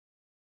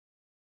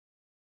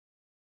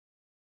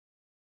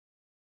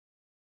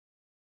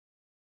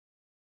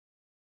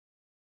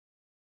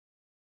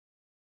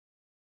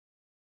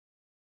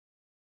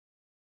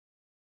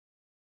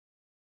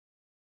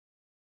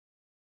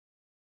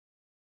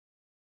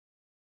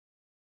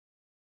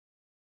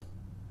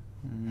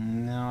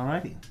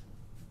Alrighty.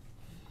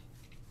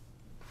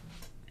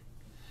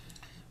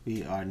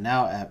 We are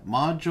now at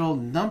module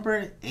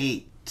number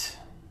 8,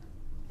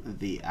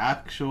 the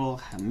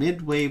actual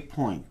midway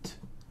point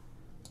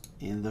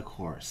in the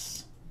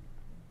course.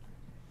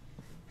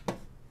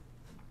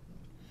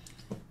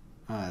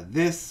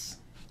 This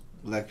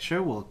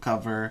lecture will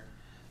cover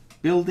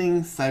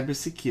building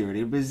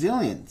cybersecurity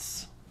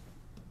resilience,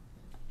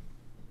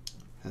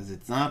 because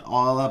it's not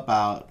all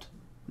about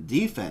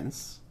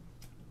defense.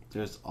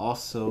 There's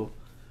also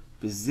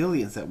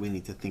resilience that we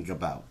need to think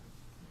about.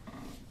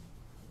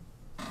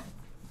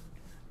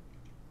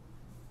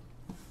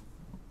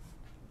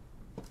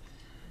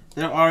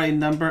 There are a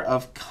number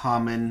of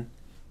common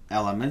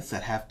elements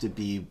that have to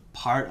be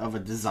part of a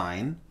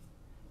design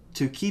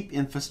to keep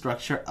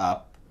infrastructure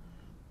up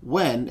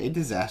when a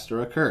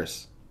disaster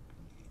occurs.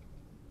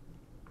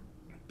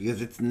 Because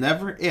it's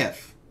never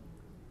if,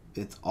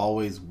 it's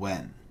always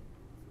when.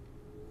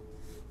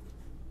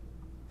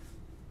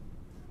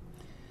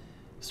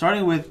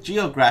 Starting with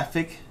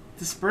geographic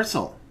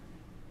dispersal.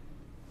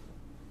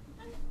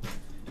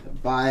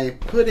 By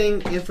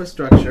putting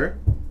infrastructure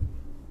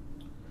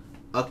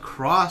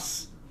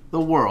across the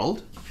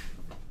world,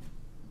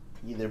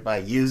 either by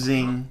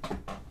using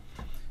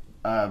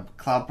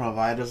cloud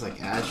providers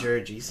like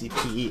Azure,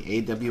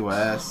 GCP,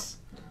 AWS,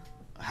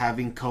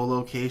 having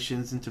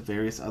co-locations into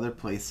various other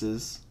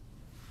places,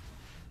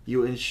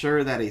 you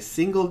ensure that a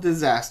single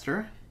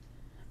disaster,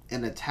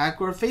 an attack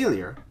or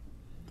failure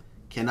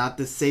cannot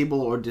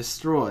disable or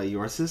destroy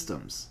your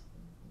systems.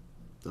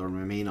 They'll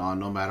remain on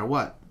no matter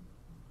what.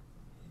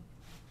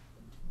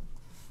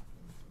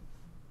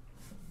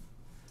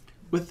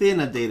 Within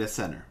a data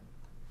center,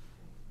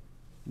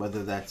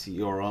 whether that's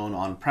your own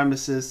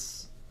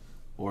on-premises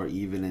or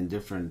even in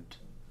different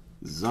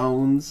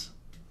zones,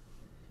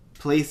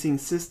 placing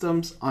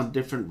systems on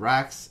different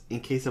racks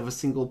in case of a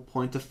single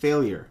point of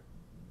failure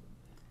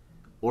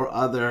or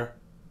other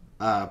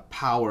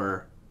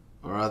power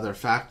or other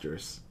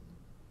factors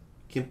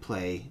can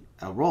play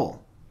a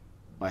role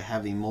by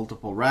having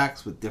multiple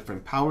racks with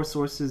different power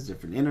sources,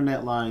 different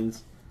internet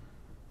lines.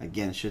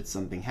 Again, should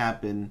something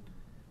happen,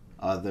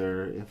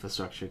 other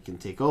infrastructure can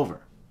take over.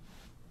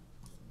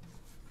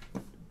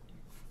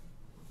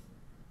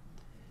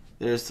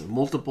 There's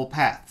multiple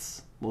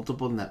paths,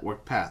 multiple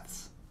network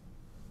paths.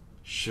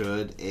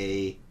 Should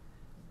a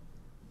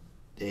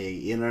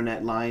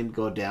internet line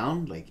go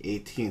down, like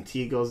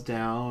AT&T goes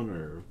down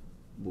or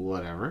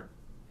whatever,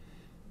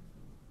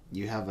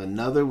 you have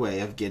another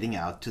way of getting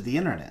out to the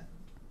internet.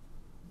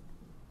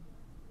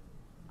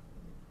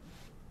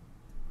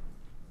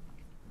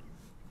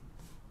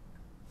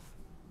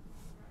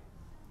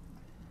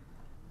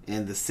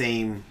 In the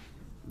same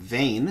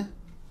vein,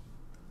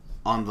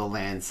 on the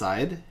LAN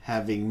side,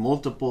 having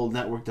multiple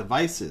network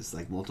devices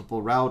like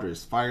multiple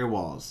routers,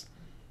 firewalls,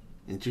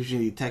 intrusion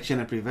detection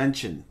and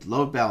prevention,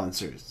 load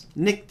balancers,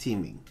 NIC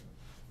teaming.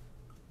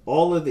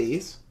 All of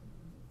these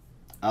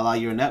allow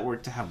your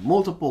network to have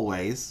multiple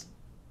ways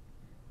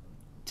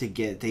to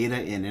get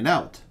data in and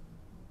out.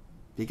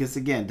 Because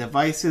again,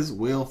 devices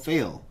will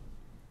fail,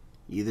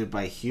 either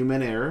by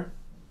human error,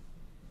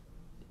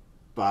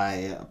 by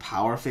a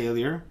power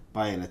failure,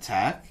 by an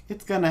attack.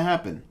 It's going to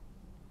happen.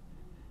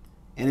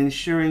 And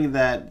ensuring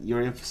that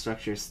your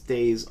infrastructure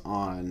stays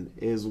on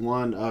is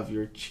one of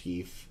your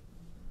chief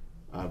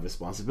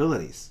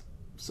responsibilities.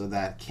 So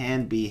that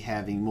can be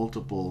having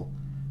multiple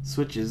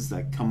switches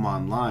that come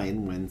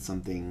online when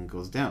something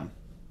goes down.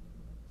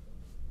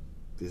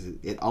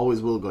 It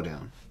always will go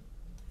down.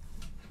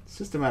 It's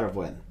just a matter of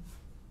when.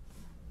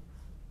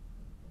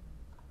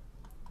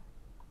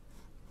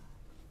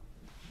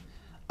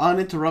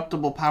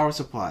 Uninterruptible power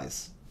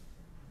supplies.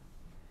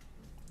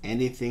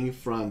 Anything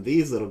from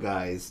these little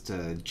guys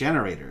to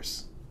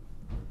generators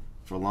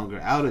for longer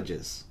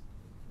outages.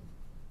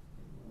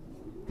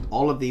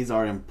 All of these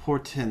are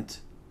important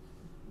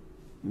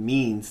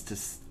means to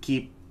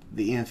keep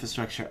the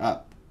infrastructure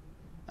up.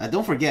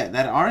 Don't forget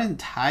that our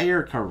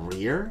entire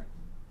career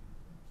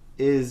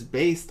is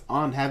based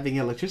on having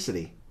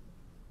electricity.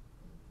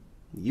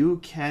 You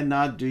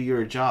cannot do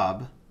your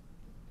job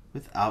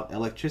without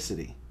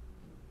electricity.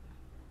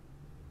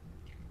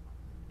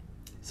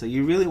 So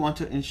you really want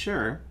to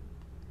ensure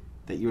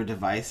that your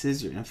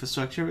devices, your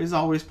infrastructure is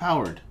always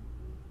powered.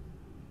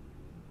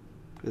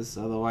 Because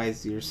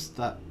otherwise you're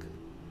stuck.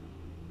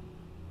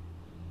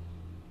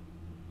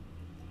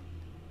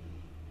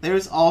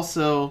 There's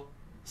also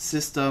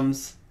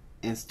systems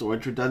and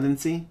storage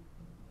redundancy.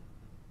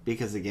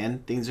 Because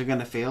again, things are going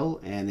to fail.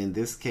 And in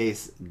this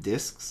case,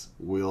 disks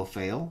will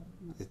fail.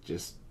 It's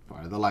just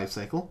part of the life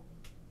cycle.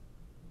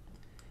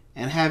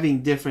 And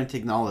having different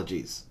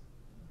technologies.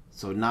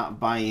 So not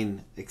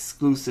buying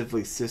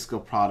exclusively Cisco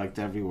product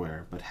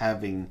everywhere, but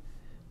having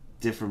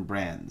different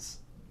brands.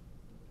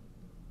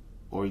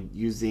 Or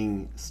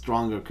using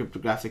stronger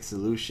cryptographic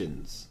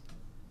solutions,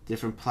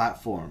 different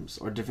platforms,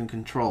 or different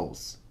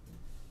controls.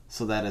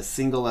 So that a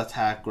single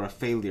attack or a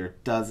failure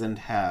doesn't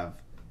have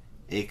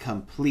a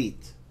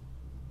complete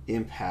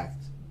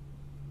impact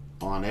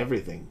on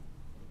everything.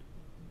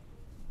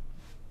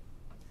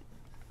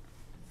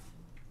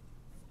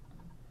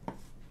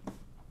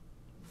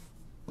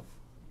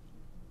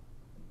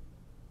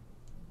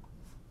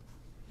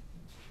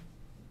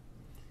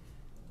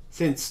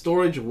 Since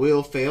storage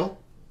will fail,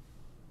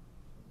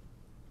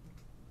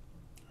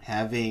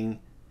 having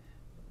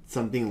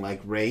something like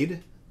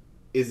RAID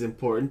is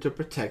important to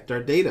protect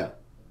our data.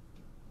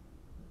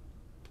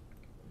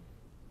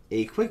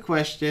 A quick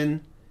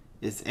question,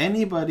 is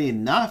anybody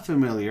not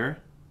familiar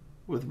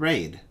with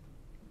RAID?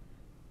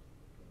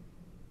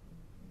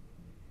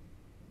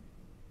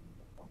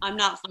 I'm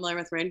not familiar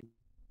with RAID.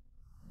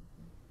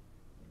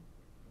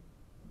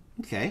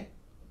 Okay.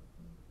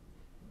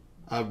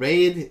 A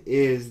RAID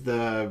is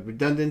the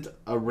redundant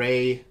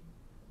array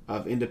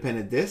of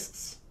independent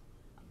disks.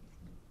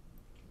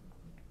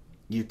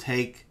 You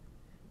take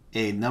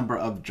a number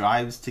of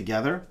drives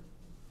together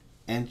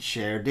and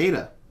share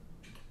data.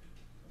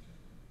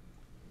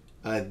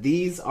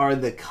 These are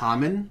the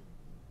common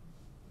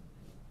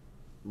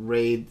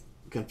RAID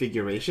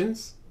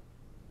configurations.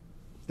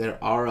 There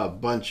are a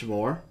bunch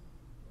more,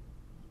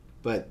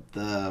 but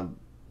the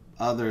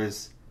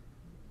others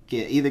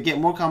either get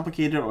more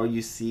complicated or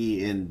you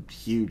see in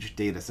huge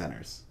data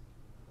centers.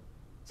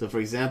 So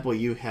for example,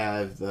 you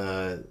have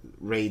the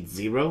RAID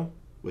 0,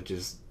 which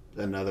is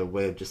another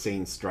way of just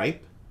saying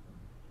stripe.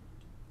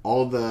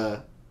 All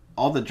the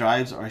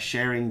drives are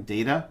sharing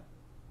data,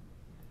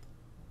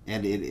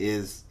 and it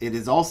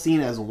is all seen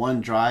as one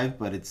drive,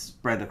 but it's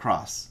spread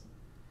across.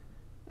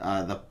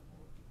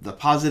 The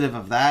positive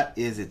of that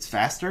is it's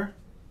faster.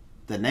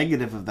 The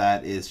negative of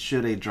that is,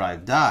 should a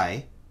drive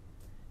die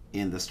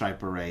in the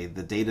stripe array,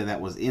 the data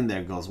that was in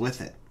there goes with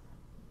it.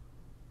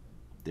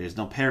 There's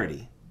no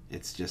parity.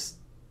 It's just,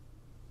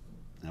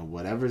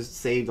 whatever's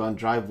saved on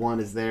drive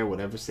 1 is there,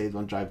 whatever's saved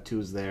on drive 2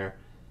 is there,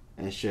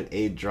 and should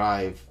a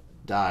drive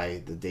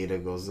die, the data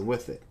goes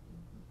with it.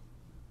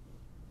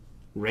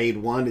 RAID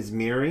 1 is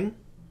mirroring.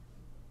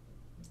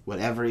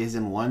 Whatever is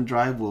in one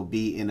drive will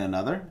be in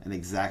another, an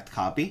exact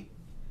copy.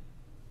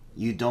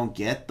 You don't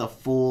get the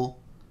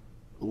full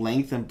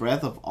length and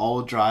breadth of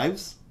all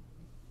drives,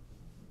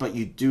 but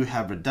you do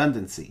have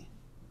redundancy.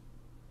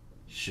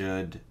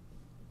 Should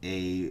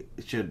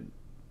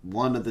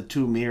one of the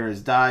two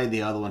mirrors die,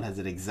 the other one has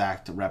an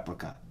exact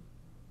replica.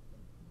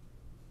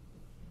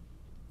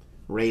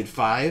 RAID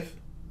 5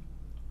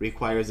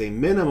 requires a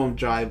minimum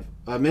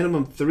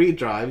 3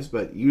 drives,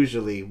 but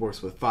usually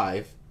works with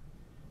 5.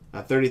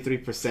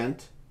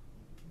 33%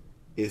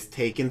 is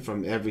taken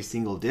from every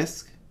single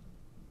disk.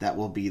 That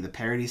will be the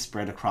parity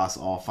spread across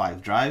all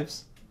 5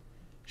 drives.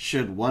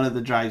 Should one of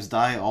the drives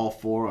die, all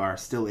 4 are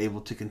still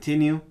able to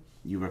continue.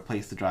 You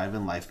replace the drive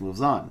and life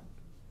moves on.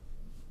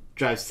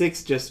 Drive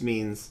 6 just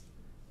means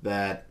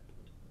that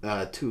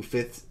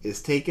 2/5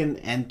 is taken,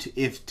 and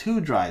if 2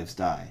 drives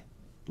die,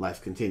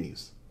 life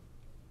continues.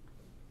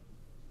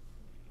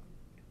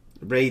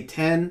 RAID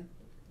 10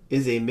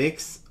 is a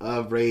mix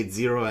of RAID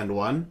 0 and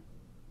 1.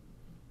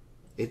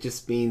 It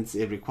just means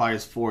it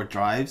requires 4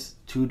 drives.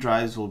 2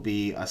 drives will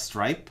be a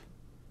stripe,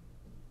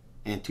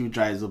 and 2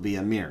 drives will be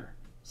a mirror.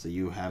 So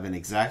you have an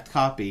exact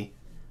copy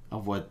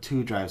of what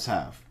 2 drives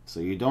have. So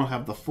you don't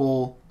have the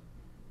full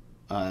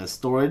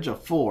storage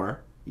of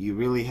 4. You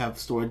really have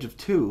storage of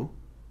 2,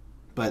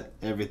 but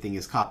everything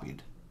is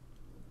copied.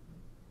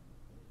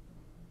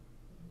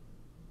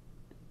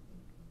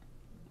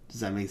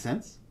 Does that make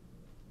sense?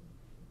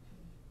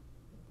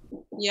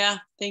 Yeah,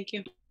 thank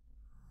you.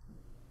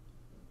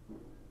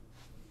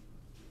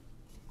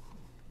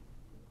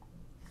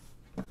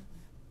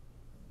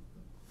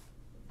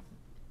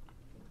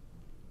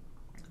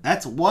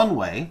 That's one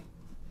way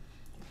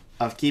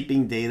of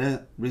keeping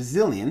data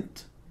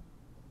resilient.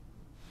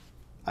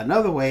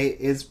 Another way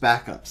is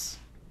backups.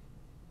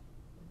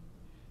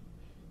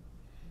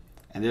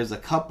 And there's a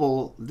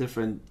couple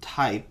different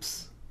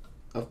types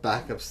of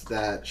backups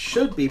that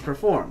should be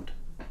performed.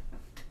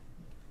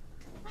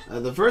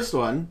 The first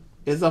one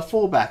is a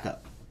full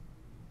backup.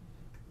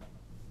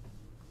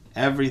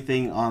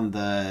 Everything on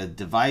the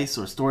device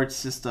or storage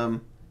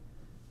system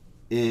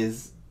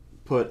is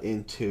put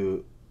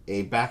into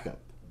a backup.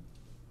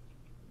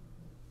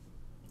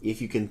 If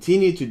you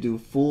continue to do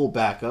full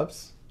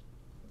backups,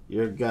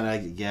 you're gonna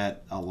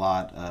get a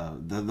lot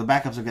of the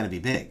backups are gonna be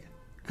big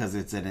because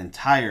it's an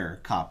entire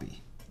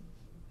copy.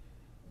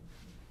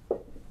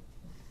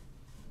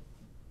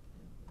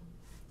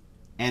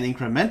 And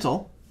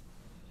incremental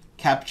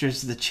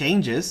captures the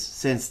changes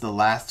since the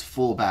last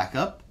full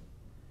backup,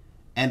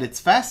 and it's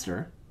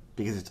faster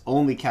because it's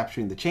only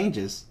capturing the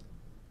changes.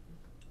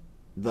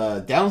 The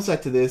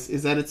downside to this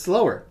is that it's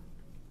slower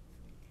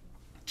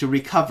to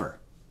recover.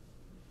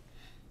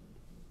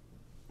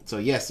 So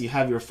yes, you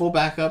have your full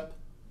backup,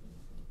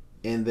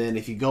 and then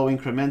if you go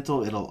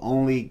incremental, it'll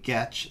only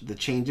catch the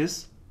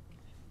changes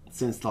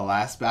since the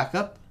last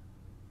backup,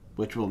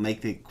 which will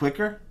make it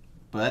quicker.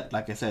 But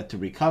like I said, to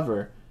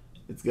recover,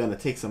 it's going to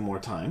take some more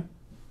time.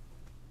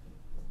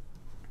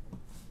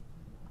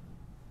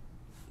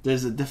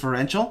 There's a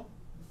differential,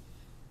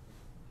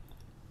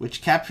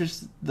 which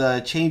captures the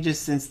changes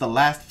since the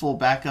last full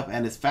backup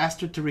and is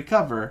faster to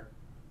recover,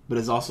 but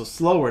is also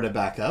slower to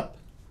back up.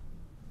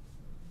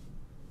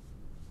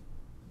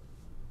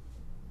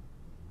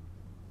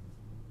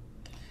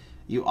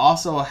 You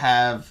also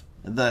have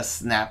the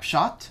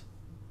snapshot,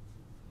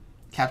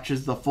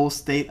 captures the full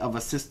state of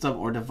a system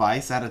or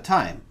device at a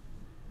time.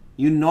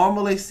 You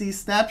normally see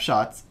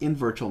snapshots in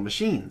virtual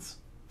machines.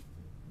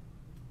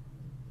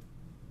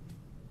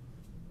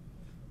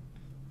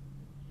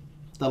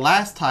 The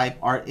last type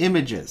are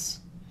images,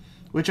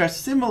 which are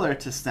similar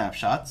to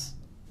snapshots,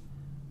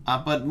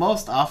 but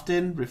most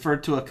often refer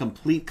to a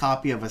complete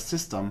copy of a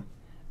system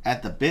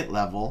at the bit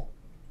level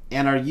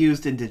and are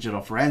used in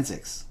digital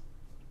forensics.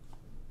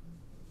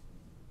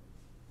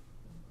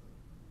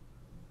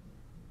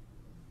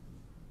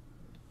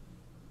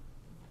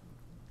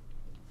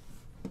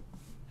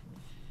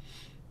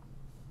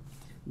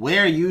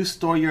 Where you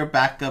store your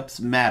backups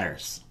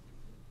matters.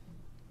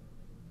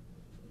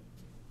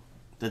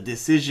 The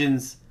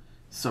decisions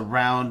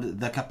surround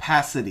the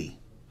capacity,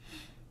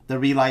 the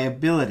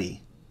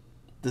reliability,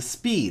 the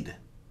speed,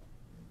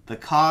 the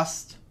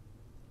cost,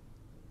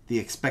 the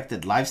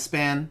expected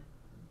lifespan,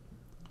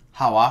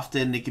 how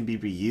often it can be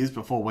reused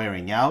before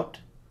wearing out,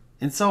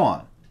 and so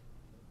on.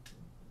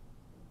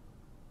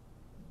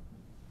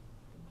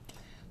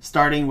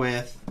 Starting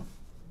with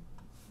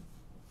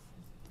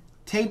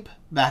tape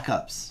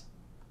backups.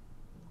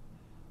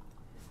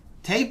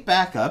 Tape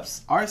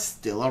backups are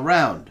still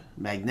around.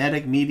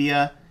 Magnetic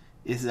media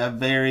is a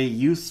very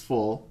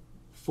useful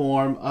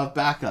form of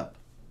backup.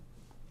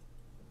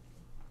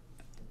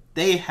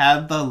 They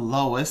have the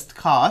lowest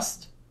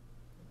cost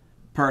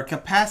per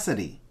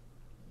capacity.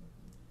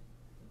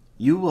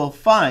 You will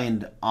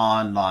find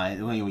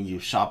online, when you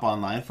shop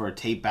online for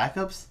tape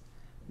backups,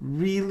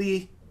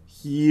 really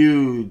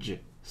huge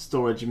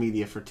storage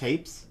media for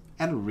tapes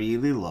at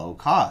really low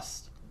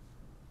cost.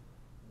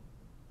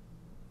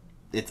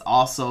 It's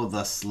also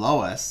the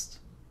slowest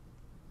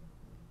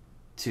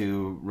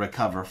to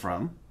recover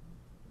from,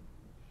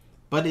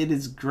 but it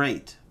is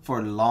great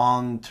for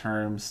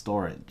long-term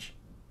storage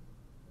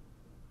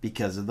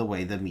because of the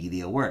way the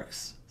media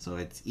works. So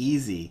it's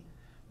easy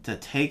to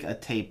take a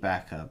tape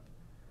backup,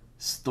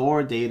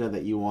 store data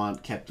that you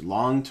want kept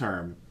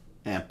long-term,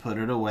 and put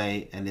it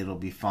away, and it'll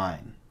be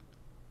fine.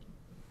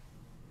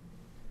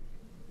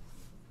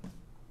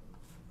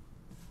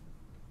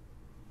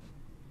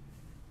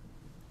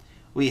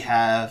 We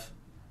have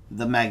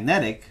the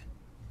magnetic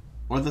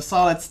or the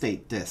solid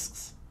state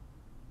disks.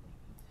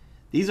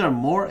 These are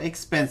more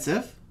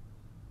expensive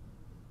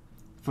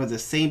for the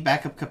same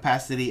backup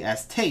capacity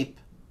as tape,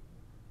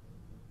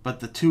 but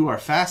the two are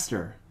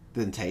faster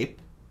than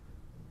tape.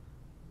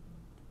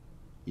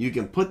 You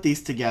can put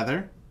these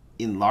together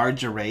in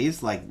large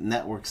arrays like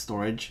network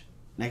storage,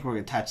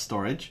 network attached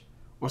storage,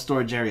 or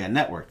storage area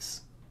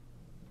networks.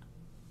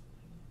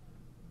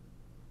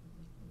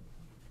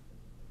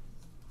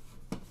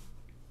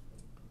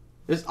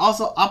 There's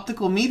also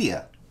optical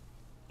media,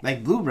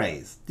 like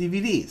Blu-rays,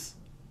 DVDs.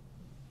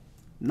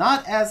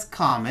 Not as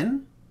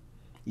common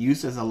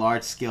use as a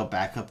large-scale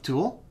backup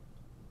tool,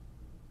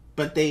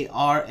 but they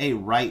are a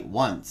write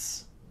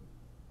once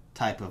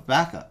type of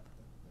backup.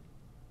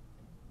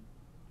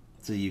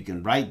 So you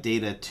can write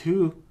data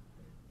to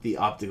the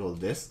optical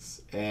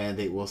discs and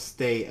it will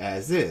stay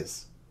as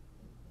is.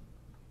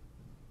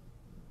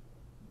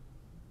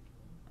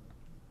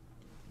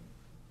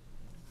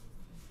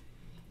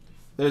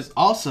 There's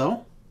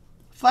also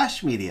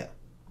flash media,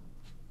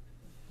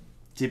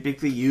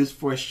 typically used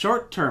for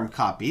short-term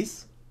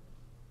copies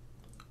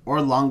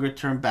or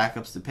longer-term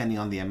backups depending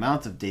on the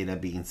amount of data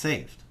being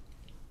saved.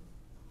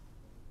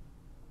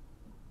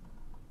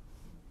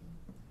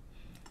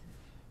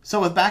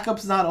 So with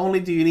backups, not only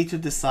do you need to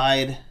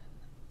decide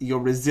your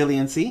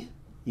resiliency,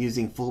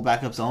 using full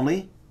backups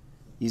only,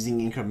 using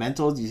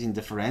incrementals, using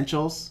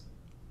differentials,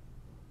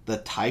 the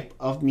type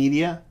of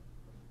media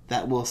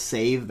that will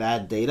save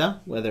that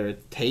data, whether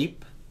it's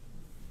tape,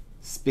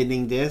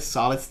 spinning disk,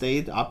 solid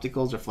state,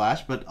 opticals, or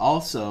flash, but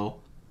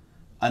also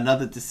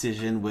another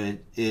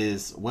decision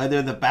is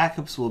whether the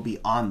backups will be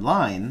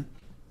online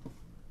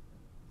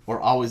or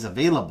always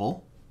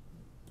available,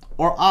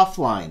 or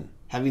offline,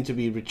 having to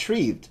be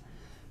retrieved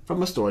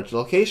from a storage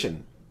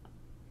location.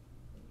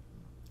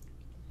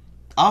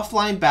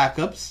 Offline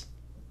backups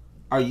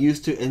are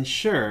used to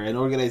ensure an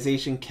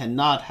organization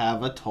cannot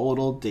have a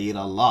total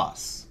data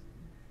loss.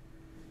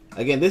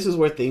 Again, this is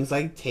where things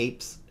like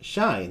tapes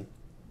shine,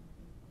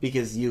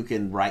 because you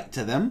can write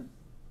to them,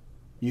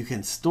 you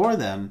can store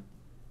them,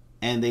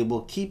 and they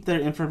will keep their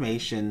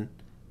information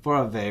for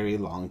a very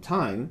long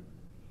time.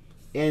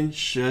 And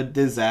should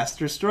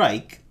disaster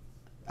strike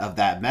of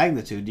that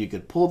magnitude, you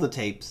could pull the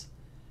tapes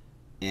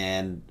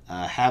and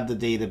have the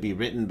data be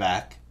written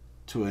back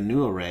to a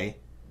new array,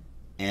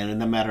 and in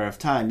a matter of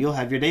time, you'll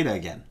have your data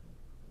again.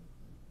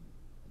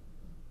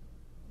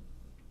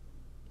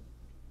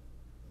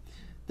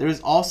 There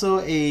is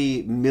also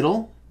a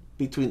middle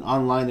between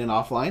online and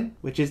offline,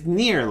 which is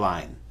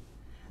nearline.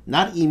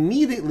 Not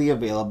immediately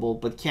available,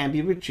 but can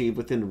be retrieved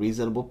within a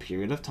reasonable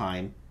period of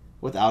time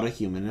without a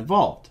human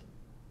involved.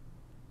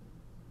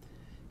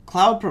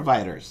 Cloud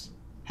providers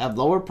have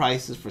lower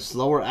prices for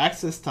slower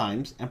access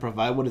times and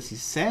provide what is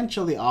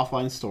essentially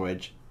offline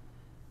storage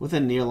with a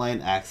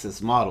nearline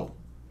access model.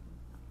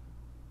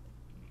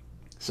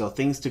 So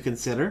things to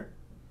consider.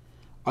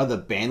 are the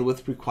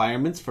bandwidth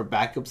requirements for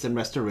backups and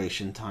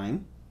restoration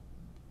time,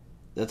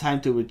 the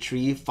time to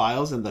retrieve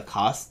files and the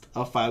cost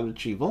of file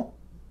retrieval,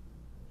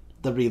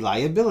 the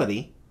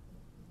reliability,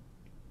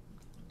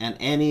 and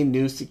any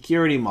new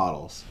security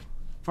models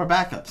for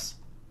backups.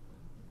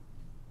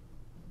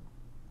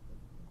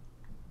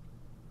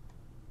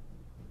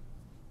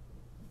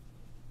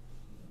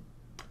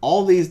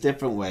 All these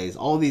different ways,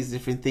 all these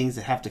different things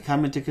that have to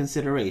come into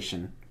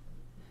consideration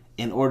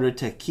in order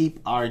to keep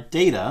our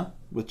data,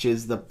 which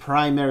is the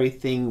primary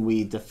thing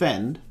we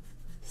defend,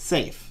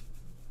 safe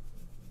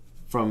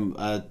from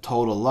a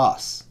total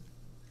loss,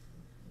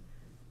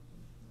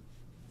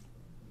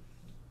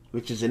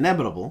 which is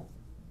inevitable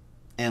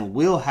and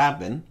will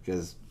happen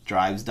because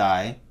drives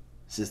die,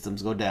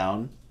 systems go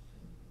down,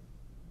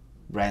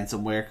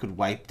 ransomware could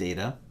wipe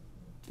data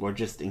or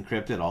just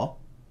encrypt it all.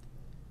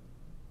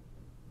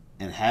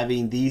 And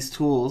having these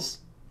tools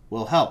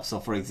will help. So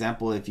for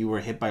example, if you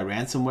were hit by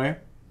ransomware,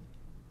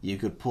 you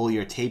could pull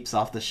your tapes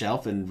off the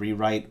shelf and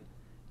rewrite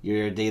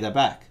your data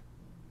back.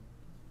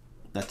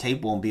 The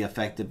tape won't be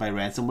affected by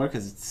ransomware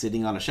because it's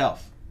sitting on a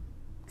shelf,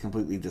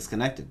 completely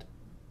disconnected.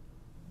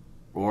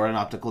 Or an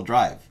optical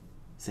drive,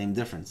 same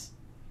difference.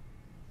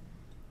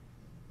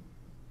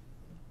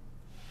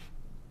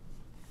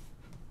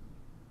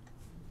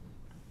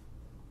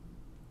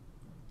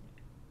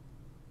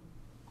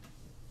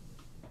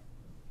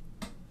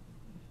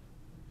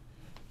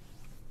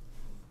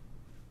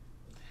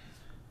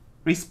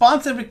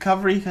 Response and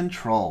recovery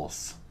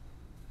controls.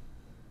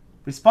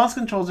 Response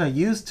controls are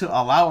used to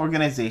allow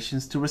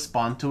organizations to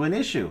respond to an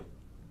issue,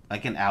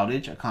 like an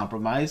outage, a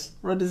compromise,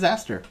 or a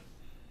disaster.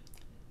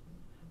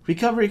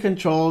 Recovery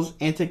controls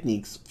and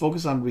techniques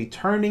focus on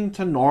returning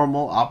to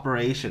normal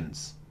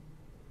operations.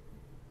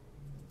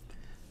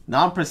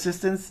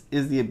 Non-persistence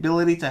is the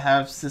ability to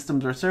have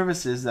systems or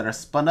services that are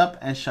spun up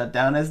and shut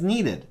down as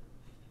needed,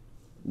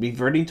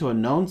 reverting to a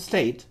known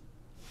state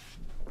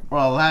or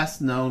a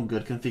last known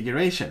good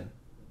configuration.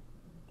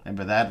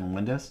 Remember that in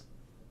Windows?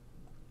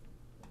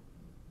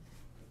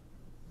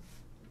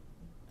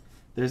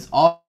 There's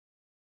also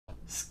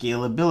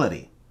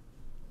scalability,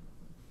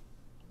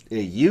 a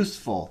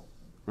useful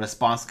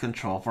response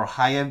control for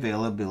high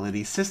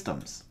availability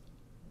systems.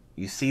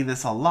 You see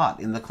this a lot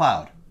in the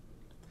cloud.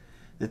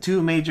 The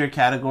two major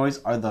categories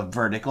are the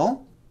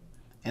vertical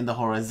and the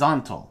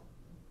horizontal.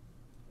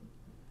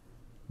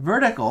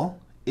 Vertical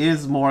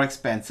is more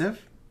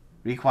expensive,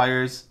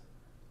 requires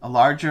a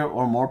larger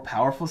or more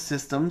powerful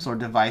systems or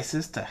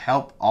devices to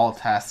help all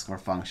tasks or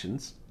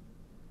functions.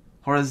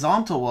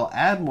 Horizontal will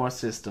add more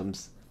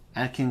systems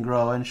and can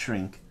grow and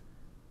shrink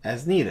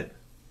as needed.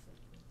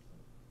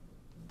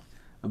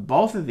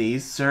 Both of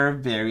these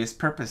serve various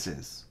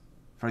purposes.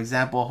 For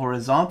example,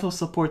 horizontal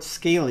supports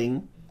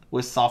scaling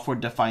with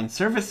software-defined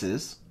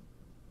services,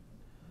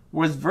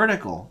 whereas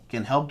vertical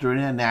can help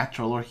during a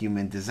natural or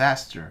human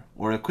disaster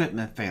or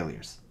equipment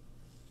failures.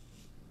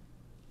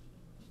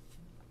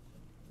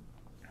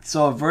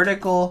 So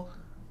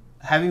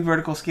having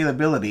vertical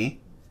scalability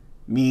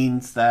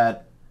means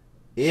that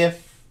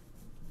if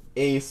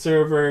a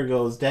server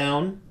goes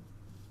down,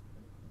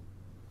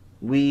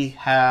 we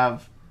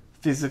have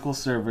physical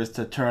servers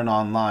to turn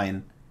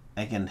online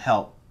and can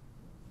help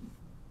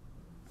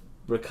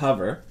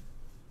recover.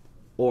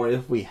 Or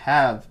if we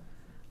have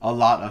a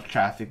lot of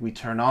traffic, we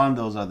turn on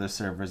those other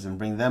servers and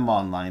bring them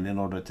online in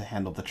order to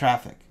handle the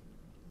traffic.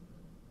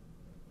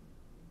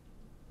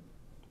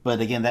 But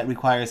again, that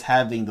requires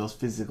having those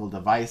physical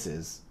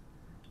devices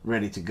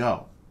ready to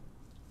go.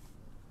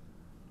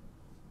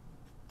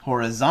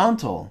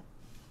 Horizontal,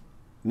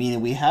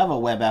 meaning we have a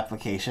web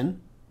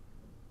application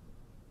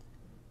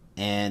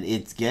and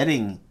it's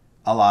getting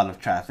a lot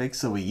of traffic,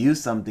 so we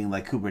use something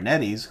like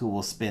Kubernetes, who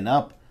will spin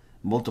up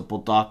multiple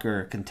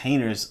Docker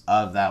containers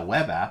of that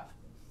web app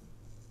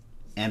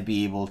and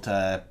be able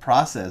to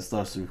process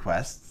those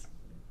requests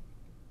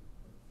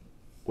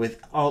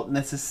without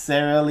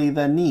necessarily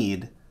the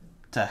need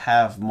to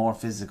have more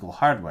physical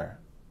hardware.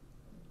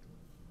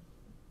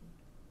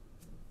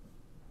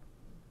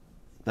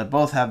 But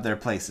both have their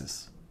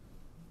places.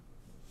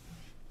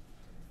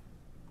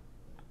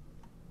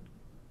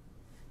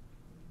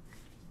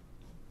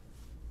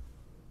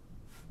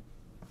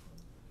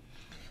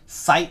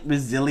 Site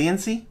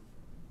resiliency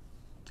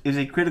is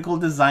a critical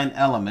design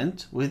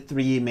element with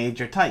three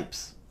major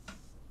types.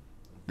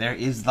 There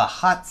is the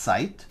hot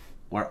site,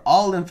 where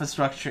all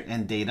infrastructure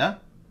and data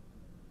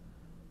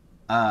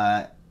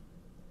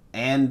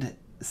and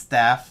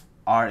staff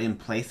are in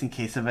place in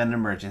case of an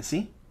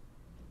emergency.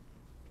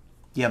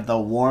 You have the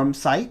warm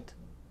site,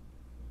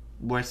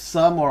 where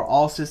some or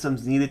all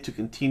systems needed to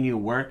continue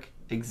work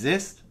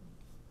exist,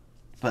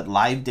 but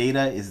live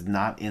data is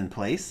not in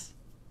place.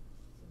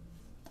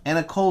 And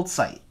a cold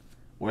site,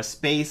 where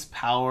space,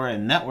 power,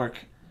 and network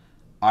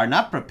are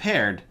not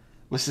prepared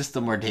with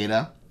system or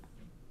data,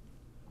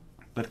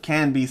 but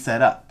can be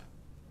set up.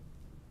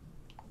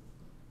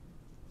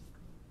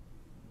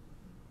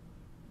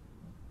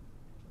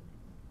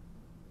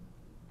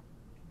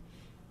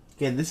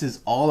 Again, this is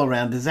all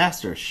around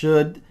disaster.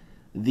 Should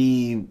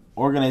the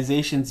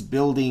organization's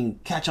building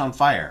catch on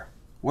fire,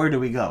 where do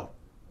we go?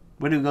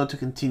 Where do we go to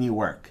continue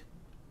work?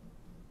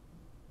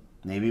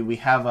 Maybe we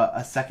have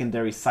a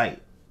secondary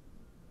site,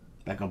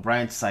 like a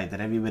branch site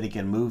that everybody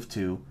can move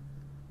to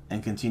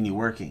and continue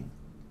working.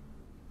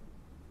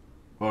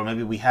 Or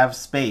maybe we have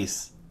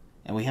space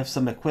and we have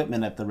some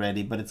equipment at the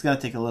ready, but it's going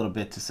to take a little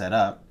bit to set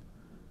up.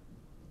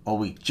 Or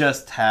we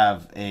just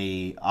have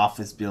a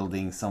office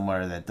building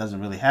somewhere that doesn't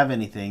really have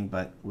anything,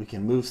 but we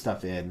can move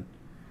stuff in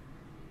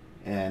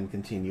and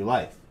continue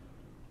life.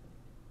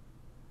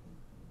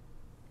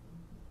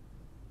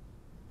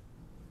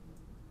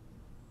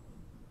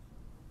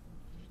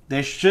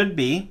 There should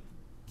be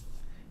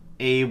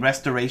a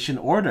restoration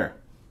order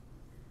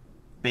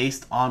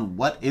based on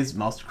what is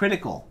most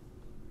critical,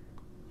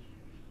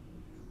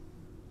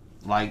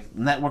 like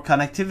network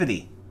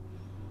connectivity,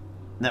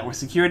 network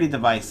security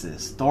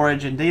devices,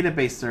 storage and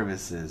database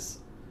services,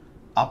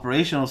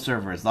 operational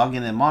servers,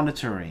 login and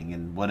monitoring,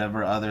 and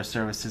whatever other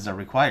services are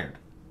required.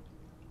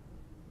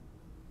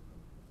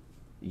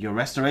 Your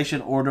restoration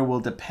order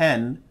will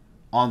depend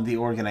on the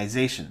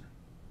organization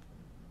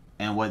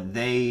and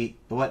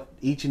what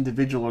each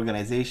individual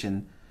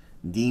organization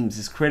deems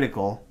is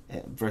critical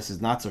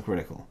versus not so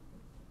critical.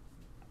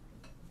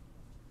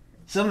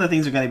 Some of the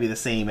things are going to be the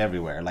same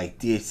everywhere, like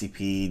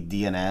DHCP,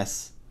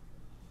 DNS,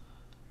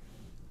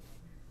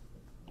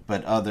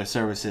 but other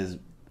services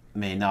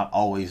may not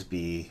always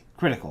be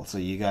critical, so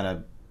you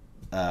got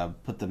to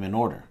put them in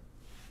order.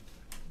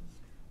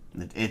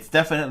 It's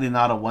definitely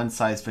not a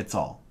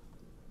one-size-fits-all.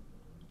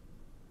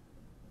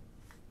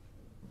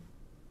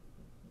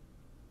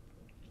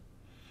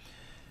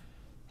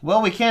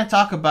 Well, we can't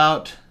talk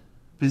about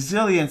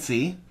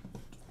resiliency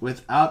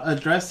without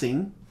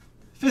addressing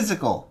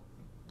physical,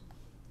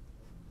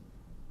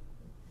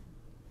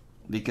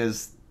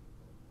 because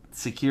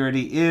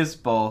security is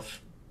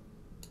both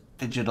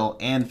digital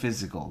and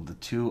physical. The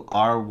two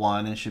are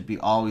one and should be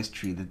always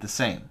treated the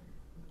same.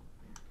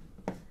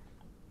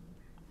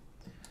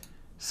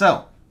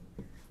 So,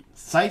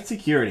 site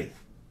security.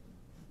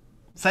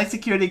 Site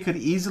security could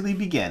easily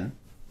begin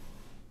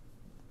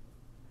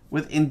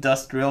with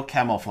industrial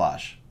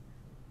camouflage,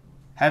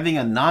 having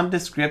a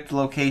nondescript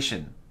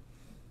location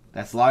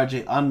that's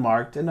largely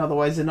unmarked and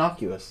otherwise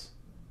innocuous.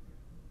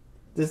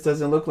 This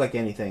doesn't look like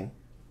anything.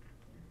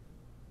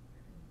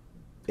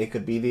 It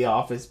could be the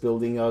office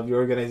building of your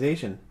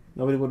organization.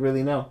 Nobody would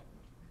really know.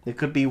 It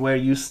could be where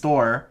you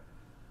store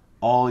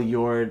all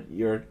your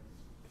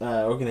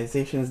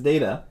organization's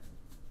data.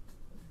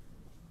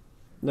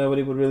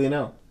 Nobody would really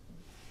know.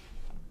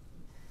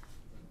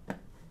 Can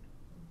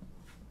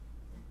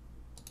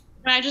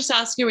I just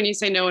ask you, when you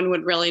say no one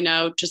would really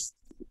know, just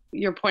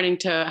you're pointing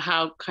to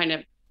how kind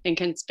of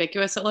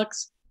inconspicuous it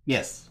looks?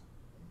 Yes.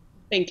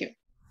 Thank you.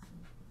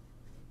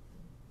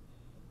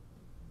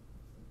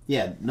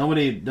 Yeah,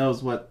 nobody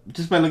knows what,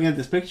 just by looking at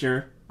this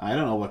picture, I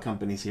don't know what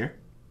company's here.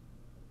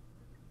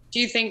 Do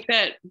you think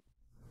that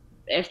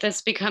if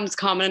this becomes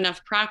common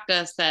enough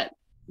practice that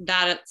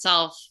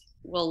itself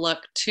will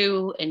look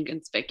too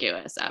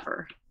inconspicuous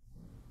ever?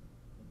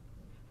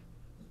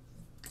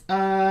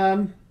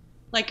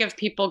 Like if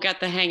people get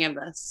the hang of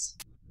this?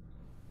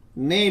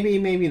 Maybe,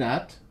 maybe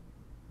not.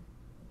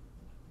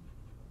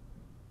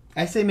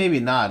 I say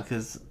maybe not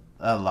because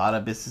a lot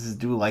of businesses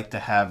do like to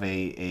have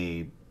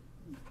a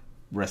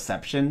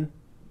reception,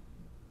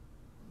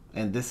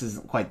 and this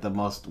isn't quite the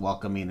most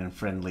welcoming and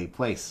friendly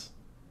place,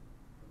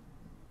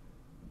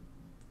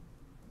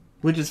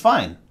 which is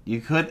fine. You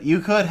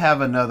could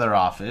have another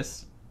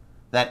office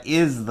that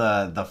is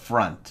the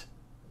front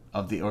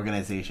of the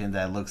organization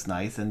that looks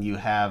nice, and you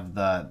have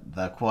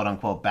the quote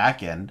unquote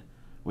back end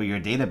where your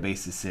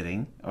database is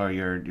sitting, or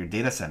your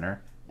data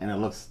center, and it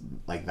looks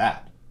like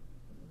that.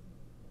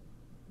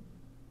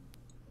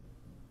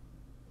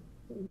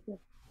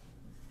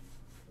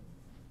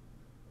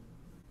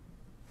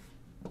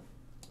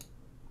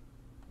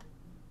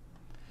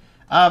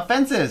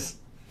 Fences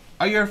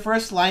are your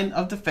first line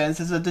of defense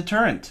as a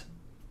deterrent.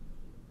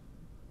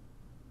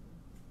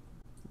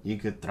 You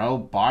could throw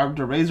barbed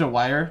or razor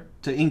wire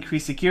to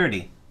increase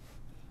security.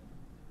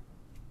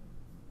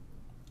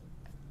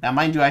 Now,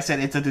 mind you, I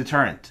said it's a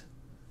deterrent,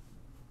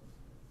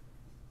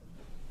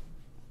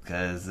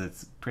 because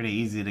it's pretty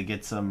easy to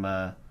get some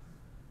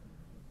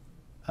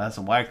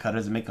wire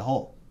cutters and make a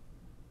hole.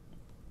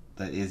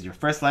 That is your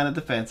first line of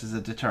defense as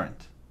a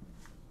deterrent.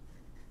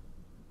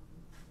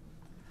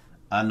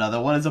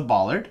 Another one is a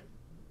bollard.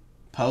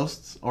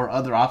 Posts or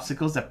other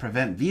obstacles that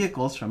prevent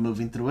vehicles from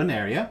moving through an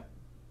area.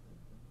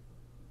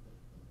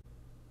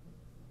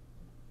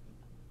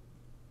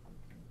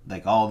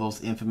 Like all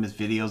those infamous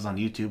videos on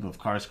YouTube of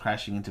cars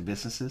crashing into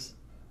businesses.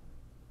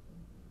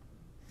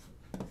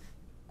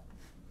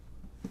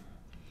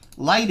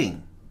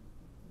 Lighting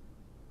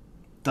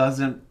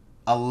doesn't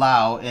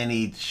allow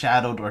any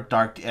shadowed or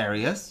dark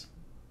areas.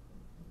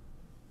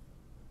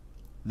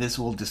 This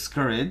will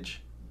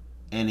discourage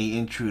any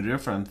intruder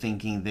from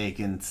thinking they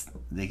can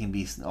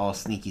be all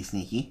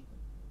sneaky.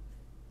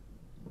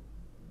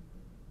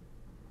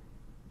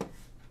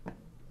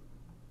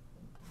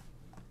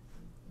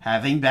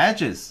 Having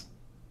badges,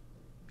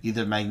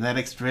 either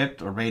magnetic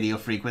strip or radio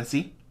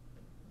frequency.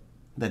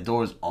 The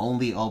doors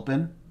only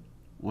open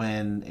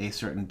when a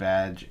certain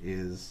badge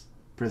is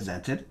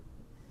presented.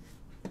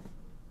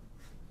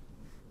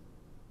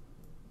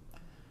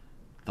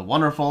 The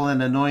wonderful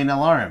and annoying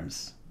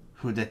alarms,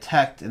 who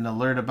detect and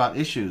alert about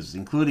issues,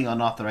 including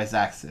unauthorized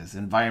access,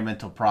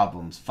 environmental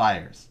problems,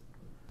 fires.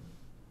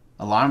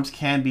 Alarms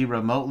can be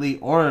remotely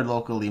or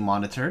locally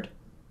monitored,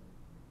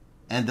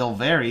 and they'll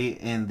vary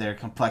in their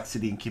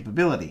complexity and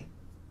capability.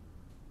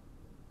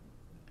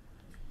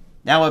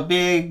 Now, a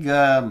big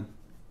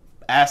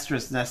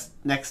asterisk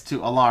next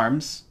to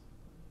alarms.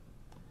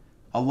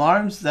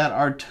 Alarms that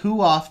are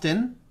too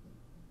often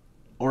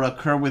or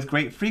occur with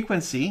great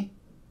frequency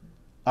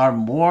are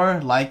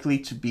more likely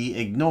to be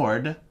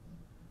ignored,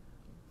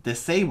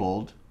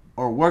 disabled,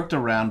 or worked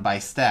around by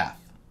staff.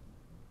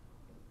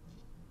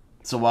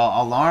 So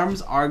while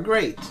alarms are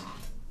great,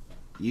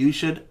 you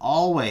should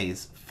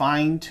always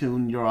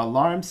fine-tune your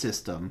alarm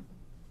system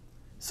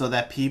so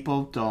that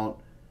people don't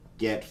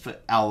get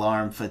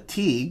alarm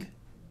fatigue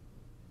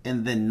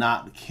and then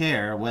not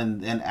care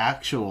when an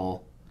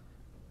actual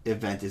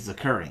event is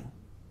occurring.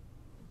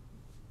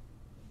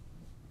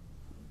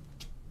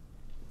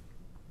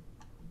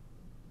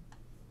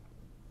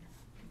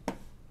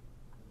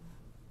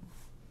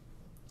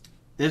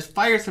 There's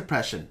fire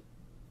suppression,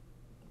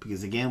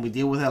 because again, we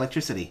deal with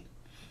electricity.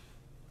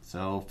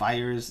 So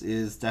fires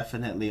is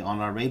definitely on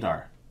our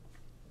radar.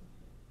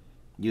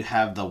 You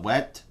have the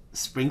wet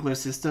sprinkler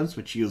systems,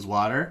 which use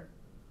water,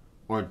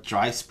 or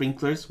dry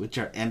sprinklers, which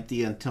are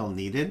empty until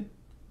needed.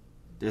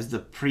 There's the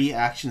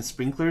pre-action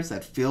sprinklers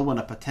that fill when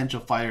a potential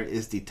fire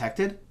is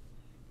detected,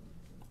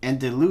 and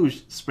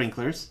deluge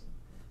sprinklers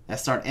that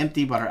start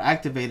empty but are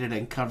activated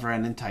and cover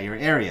an entire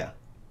area.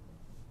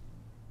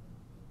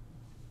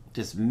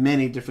 Just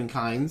many different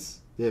kinds.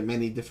 There are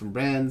many different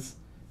brands.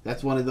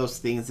 That's one of those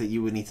things that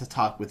you would need to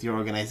talk with your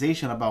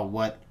organization about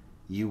what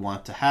you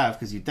want to have,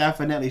 because you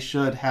definitely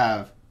should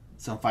have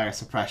some fire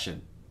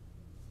suppression.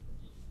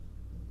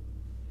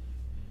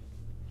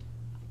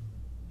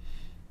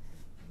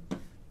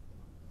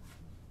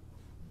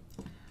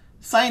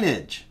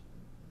 Signage.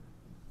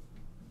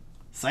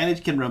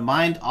 Signage can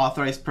remind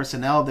authorized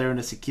personnel they're in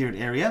a secured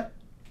area,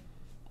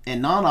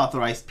 and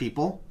non-authorized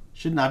people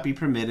should not be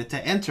permitted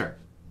to enter.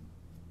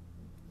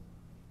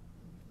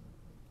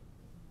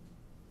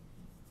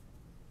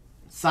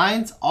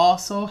 Signs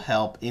also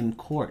help in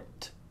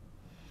court.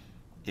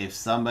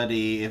 If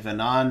a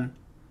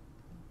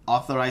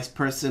non-authorized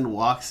person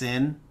walks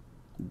in,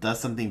 does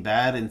something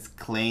bad, and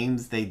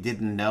claims they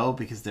didn't know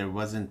because there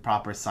wasn't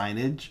proper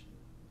signage,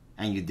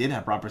 and you did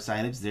have proper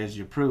signage, there's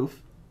your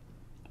proof.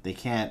 They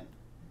can't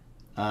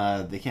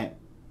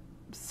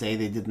say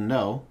they didn't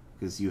know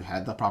because you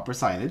had the proper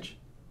signage.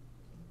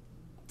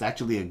 It's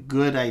actually a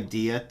good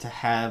idea to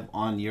have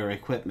on your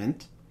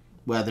equipment,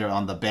 whether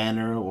on the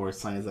banner or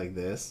signs like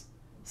this,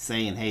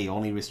 saying, hey,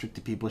 only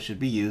restricted people should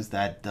be used.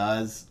 That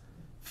does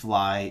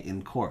fly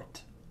in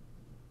court.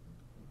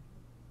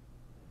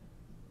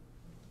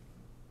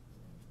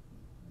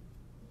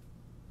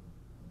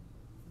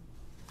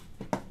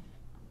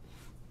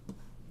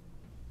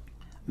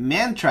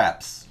 Man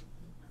traps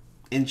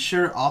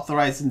ensure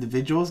authorized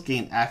individuals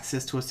gain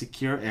access to a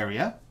secure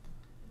area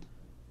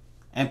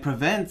and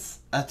prevents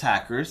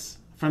attackers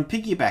from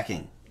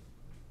piggybacking.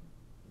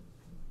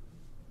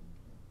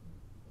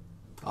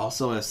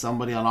 Also, if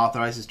somebody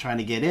unauthorized is trying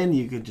to get in,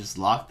 you can just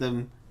lock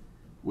them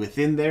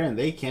within there and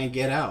they can't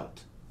get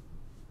out.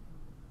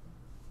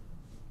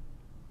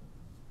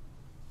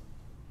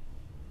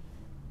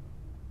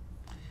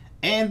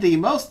 And the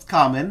most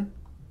common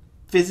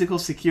physical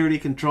security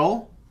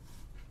control: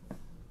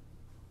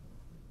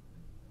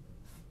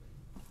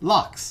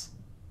 locks.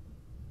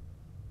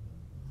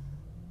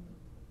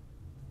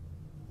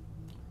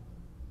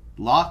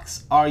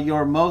 Locks are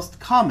your most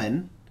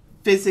common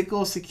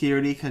physical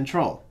security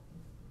control.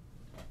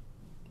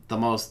 The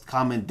most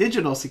common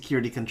digital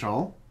security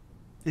control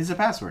is a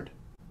password.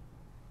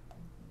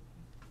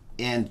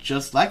 And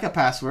just like a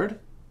password,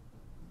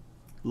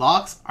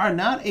 locks are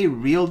not a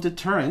real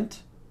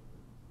deterrent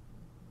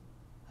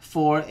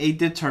for a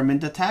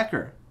determined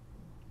attacker,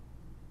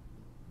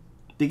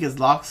 because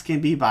locks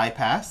can be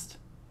bypassed,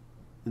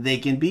 they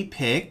can be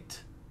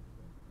picked,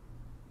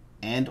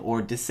 and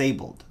or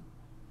disabled.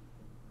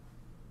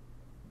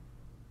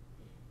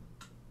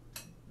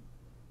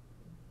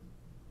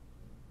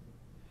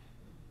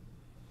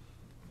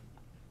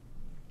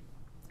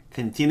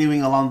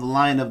 Continuing along the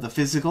line of the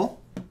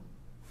physical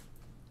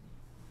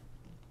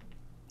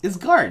is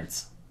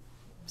guards.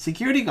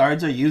 Security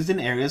guards are used in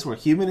areas where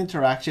human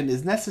interaction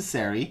is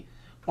necessary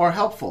or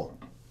helpful.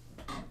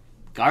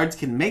 Guards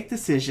can make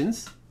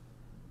decisions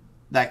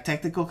that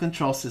technical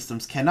control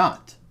systems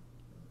cannot,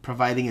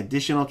 providing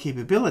additional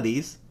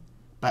capabilities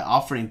by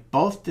offering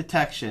both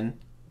detection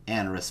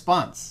and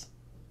response.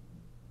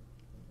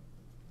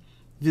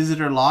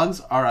 Visitor logs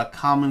are a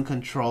common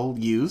control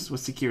used with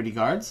security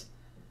guards,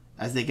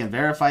 as they can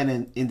verify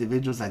an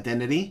individual's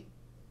identity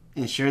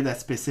ensure that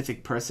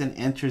specific person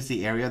enters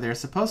the area they're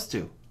supposed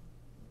to.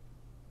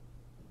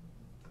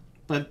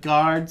 But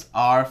guards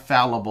are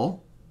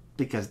fallible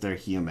because they're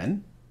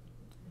human,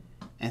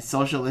 and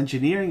social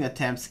engineering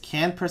attempts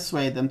can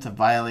persuade them to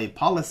violate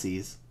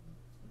policies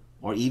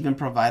or even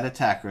provide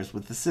attackers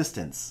with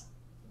assistance.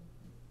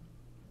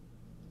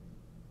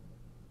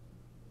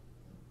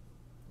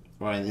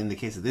 Or in the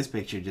case of this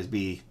picture, just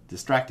be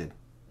distracted.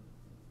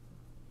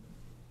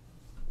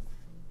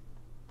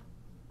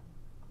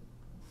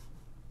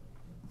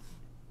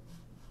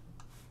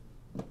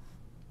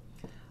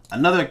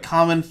 Another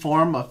common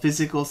form of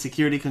physical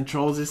security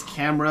controls is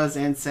cameras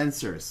and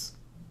sensors,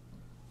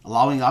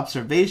 allowing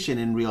observation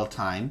in real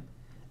time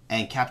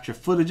and capture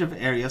footage of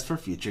areas for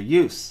future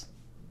use.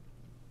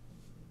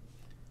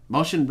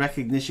 Motion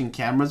recognition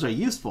cameras are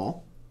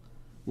useful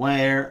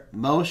where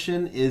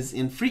motion is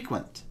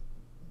infrequent.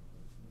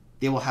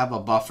 They will have a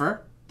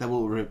buffer that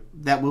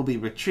will be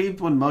retrieved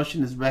when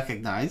motion is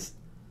recognized,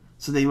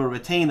 so they will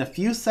retain a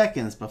few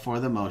seconds before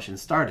the motion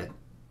started.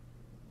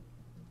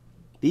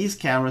 These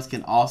cameras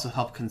can also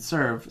help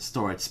conserve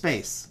storage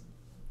space.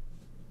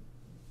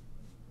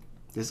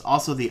 There's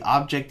also the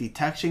object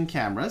detection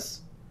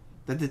cameras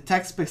that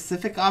detect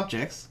specific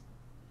objects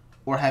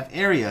or have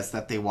areas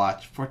that they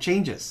watch for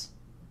changes.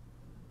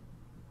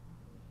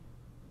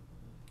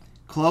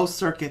 Closed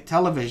circuit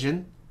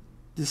television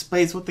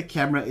displays what the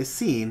camera is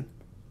seeing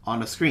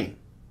on a screen.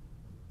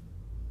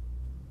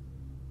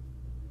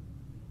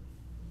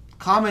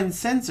 Common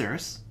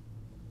sensors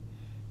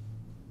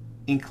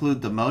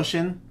include the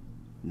motion,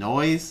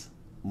 noise,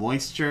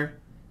 moisture,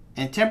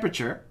 and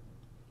temperature,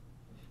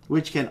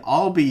 which can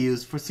all be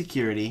used for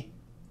security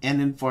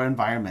and for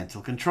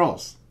environmental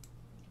controls.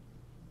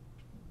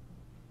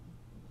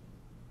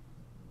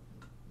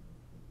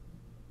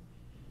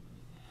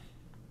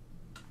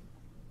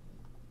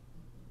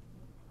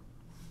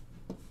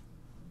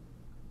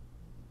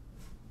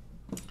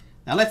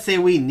 Now let's say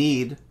we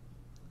need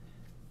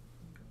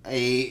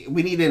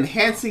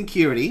enhanced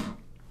security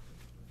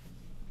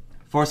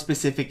for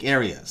specific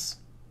areas,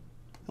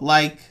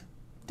 like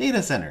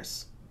data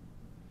centers,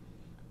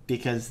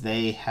 because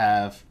they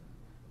have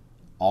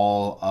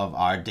all of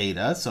our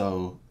data,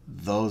 so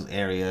those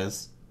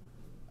areas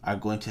are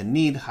going to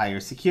need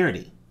higher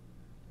security.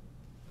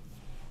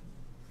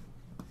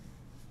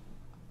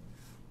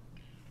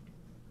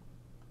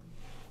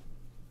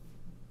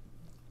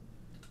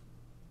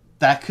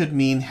 That could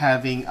mean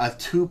having a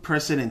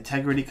two-person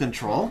integrity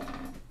control,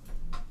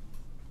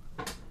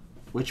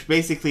 which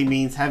basically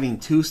means having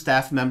two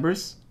staff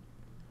members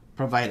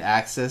provide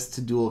access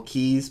to dual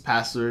keys,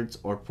 passwords,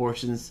 or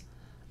portions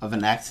of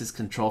an access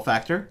control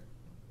factor.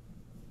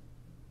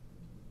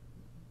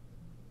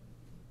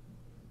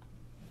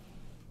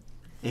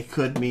 It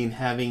could mean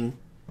having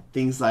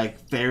things like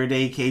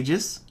Faraday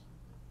cages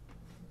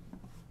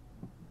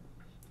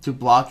to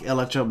block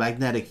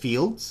electromagnetic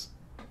fields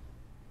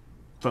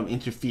from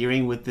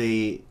interfering with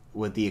the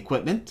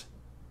equipment.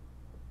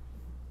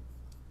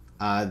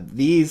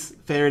 These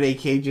Faraday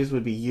cages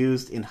would be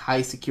used in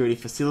high security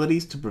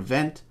facilities to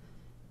prevent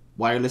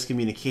wireless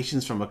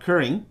communications from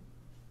occurring.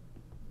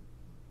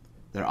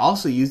 They're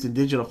also used in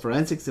digital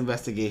forensics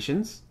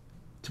investigations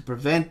to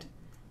prevent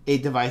a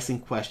device in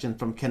question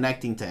from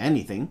connecting to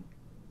anything.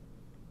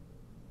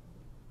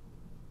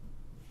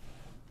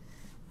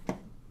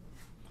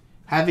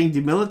 Having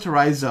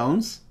demilitarized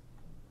zones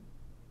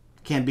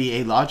can be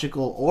a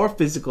logical or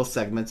physical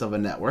segments of a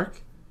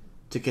network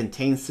to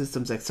contain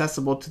systems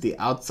accessible to the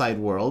outside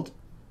world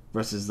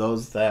versus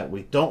those that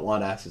we don't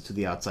want access to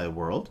the outside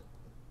world.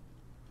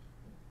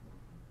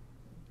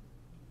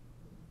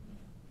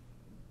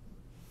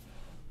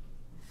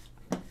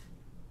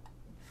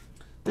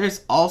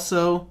 There's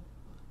also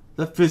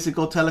the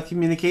physical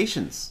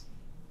telecommunications.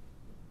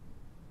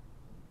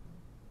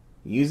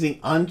 Using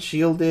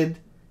unshielded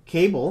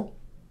cable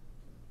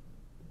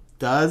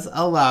does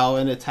allow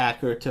an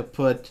attacker to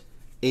put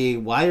a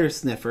wire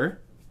sniffer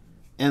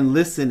and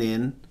listen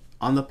in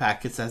on the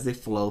packets as they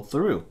flow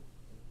through.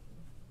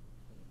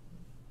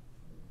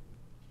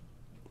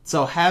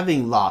 So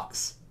having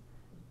locks,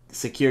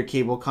 secure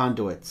cable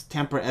conduits,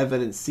 tamper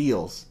evidence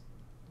seals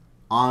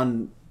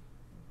on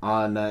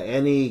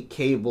any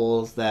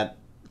cables that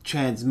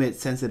transmit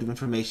sensitive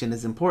information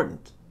is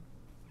important.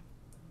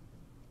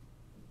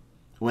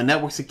 When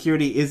network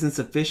security isn't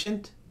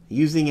sufficient,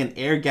 using an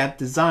air gap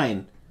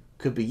design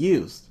could be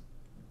used,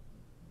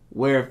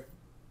 where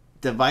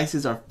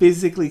devices are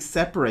physically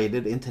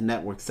separated into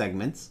network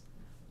segments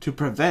to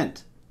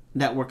prevent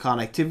network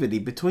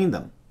connectivity between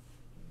them.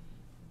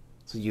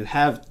 So you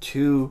have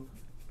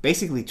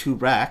basically two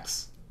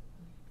racks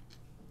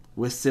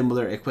with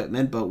similar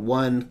equipment, but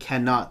one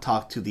cannot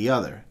talk to the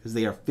other because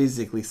they are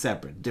physically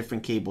separate.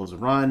 Different cables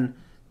run,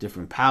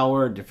 different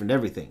power, different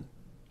everything.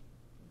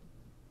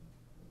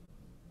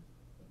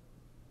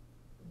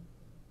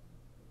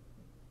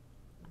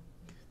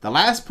 The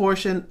last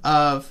portion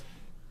of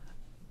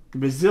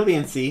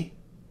resiliency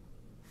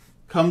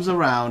comes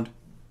around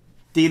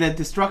data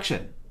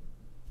destruction.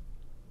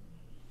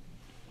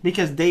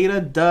 Because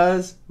data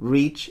does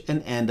reach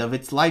an end of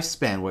its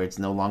lifespan where it's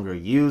no longer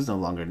used, no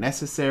longer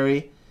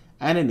necessary,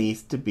 and it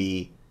needs to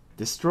be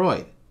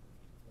destroyed.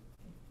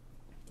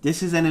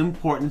 This is an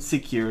important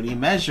security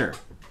measure.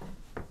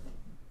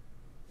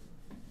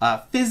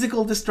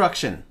 Physical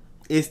destruction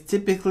is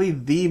typically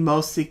the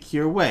most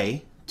secure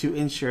way to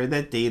ensure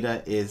that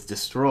data is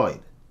destroyed.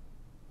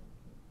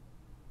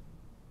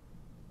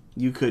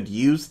 You could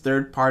use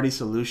third-party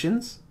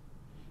solutions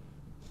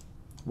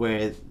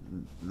where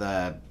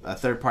a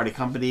third-party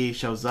company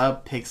shows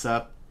up, picks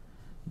up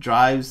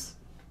drives,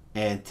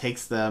 and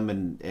takes them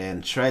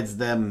and shreds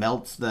them,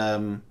 melts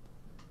them,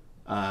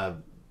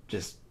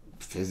 just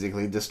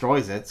physically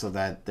destroys it so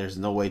that there's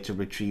no way to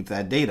retrieve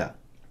that data.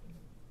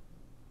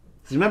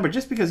 So remember,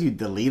 just because you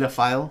delete a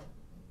file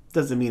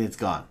doesn't mean it's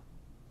gone.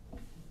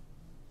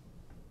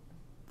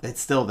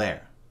 It's still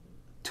there.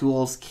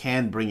 Tools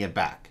can bring it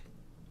back.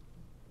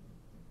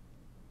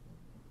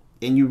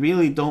 And you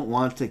really don't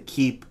want to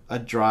keep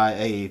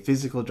a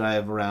physical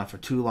drive around for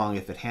too long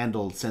if it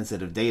handled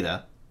sensitive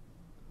data.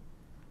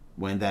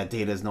 When that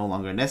data is no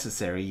longer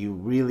necessary, you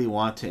really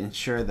want to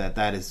ensure that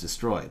that is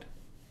destroyed.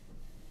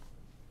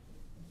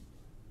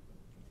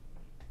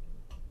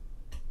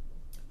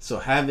 So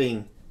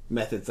having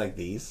methods like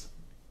these,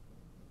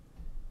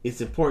 it's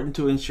important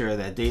to ensure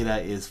that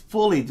data is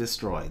fully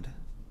destroyed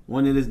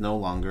when it is no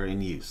longer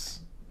in use.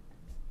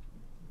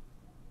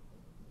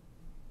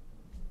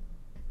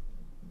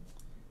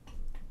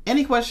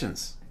 Any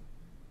questions?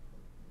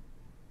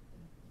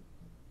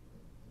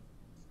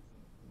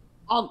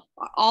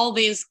 All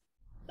these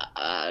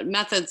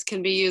methods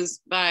can be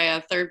used by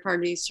a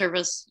third-party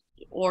service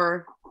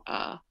or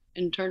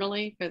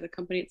internally by the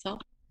company itself?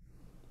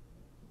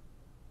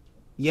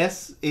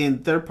 Yes, in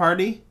third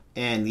party,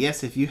 and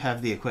yes, if you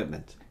have the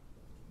equipment.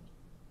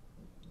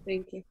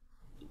 Thank you.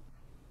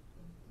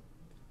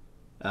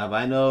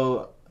 I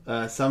know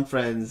some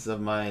friends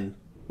of mine,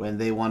 when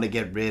they want to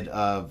get rid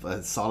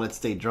of solid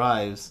state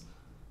drives,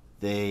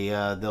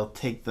 they'll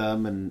take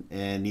them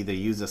and either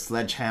use a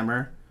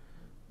sledgehammer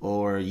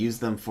or use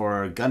them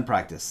for gun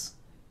practice.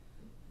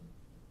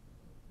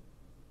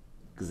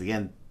 Because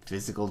again,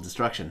 physical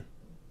destruction.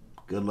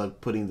 Good luck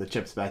putting the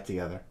chips back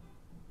together.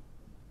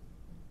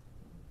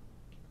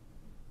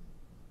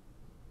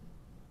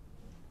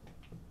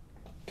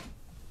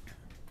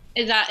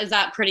 Is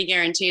that pretty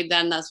guaranteed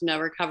then? That's no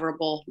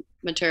recoverable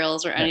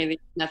materials or any of these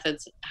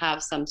methods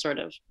have some sort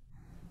of.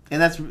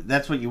 And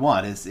that's what you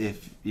want, is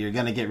if you're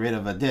gonna get rid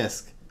of a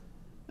disk,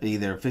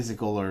 either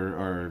physical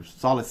or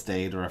solid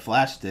state or a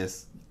flash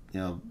disk,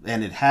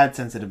 and it had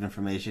sensitive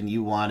information,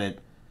 you want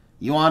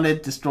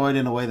it destroyed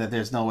in a way that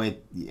there's no way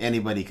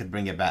anybody could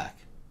bring it back.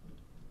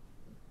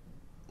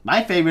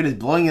 My favorite is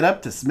blowing it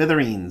up to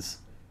smithereens.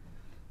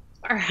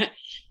 All right.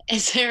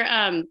 Is there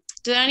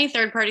do any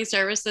third-party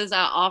services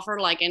offer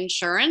like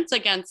insurance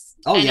against?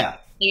 Oh yeah.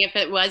 If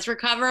it was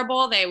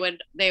recoverable, they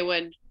would.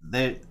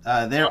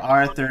 There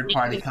are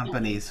third-party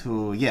companies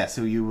who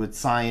you would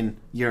sign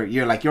your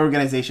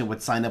organization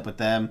would sign up with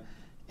them,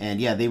 and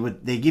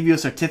they give you a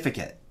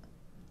certificate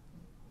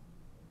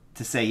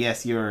to say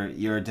yes,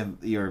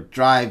 your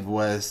drive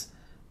was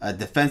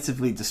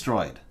defensively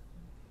destroyed,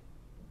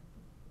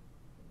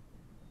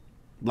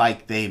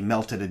 like they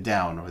melted it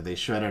down or they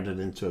shredded it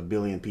into a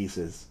billion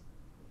pieces.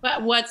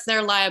 But what's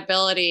their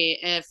liability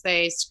if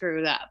they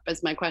screw up?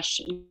 Is my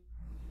question.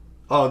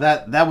 Oh,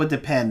 that would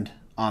depend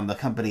on the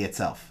company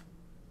itself.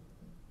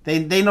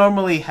 They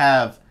normally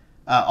have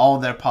all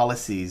their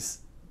policies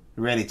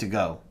ready to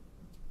go.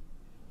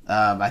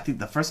 I think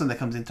the first one that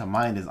comes into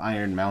mind is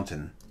Iron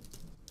Mountain,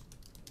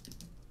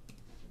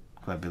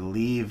 who I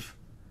believe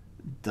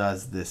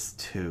does this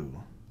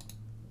too.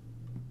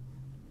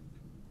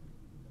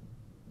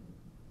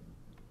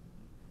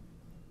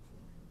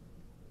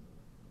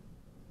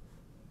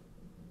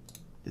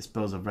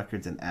 Dispose of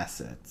records and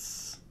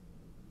assets.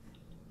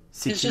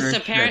 It's just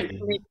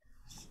apparently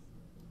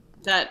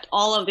that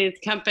all of these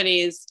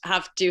companies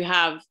have to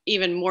have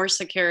even more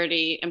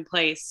security in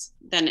place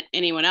than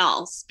anyone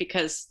else,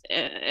 because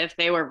if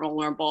they were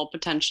vulnerable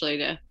potentially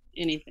to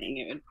anything,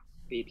 it would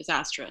be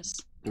disastrous.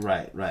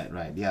 Right.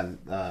 Yeah,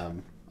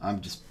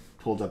 I'm just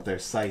pulled up their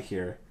site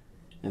here,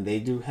 and they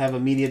do have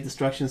immediate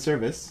destruction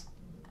service.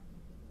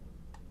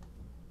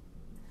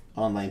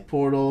 Online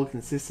portal,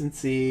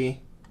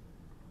 consistency,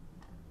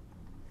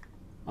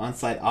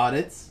 on-site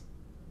audits.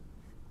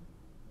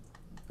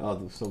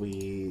 Oh, so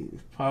you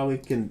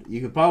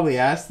could probably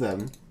ask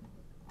them.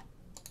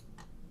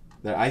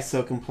 They're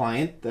ISO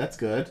compliant. That's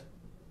good.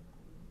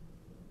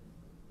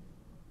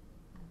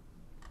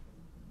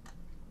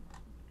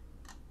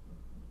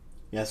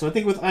 Yeah, so I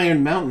think with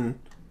Iron Mountain,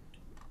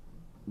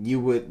 you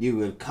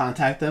would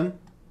contact them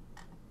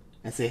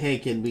and say, hey,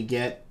 can we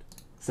get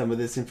some of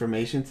this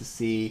information to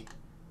see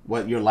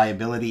what your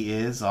liability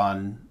is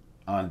on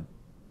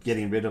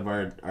getting rid of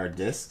our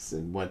disks,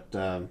 and what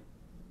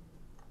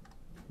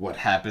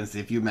happens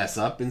if you mess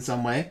up in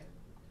some way.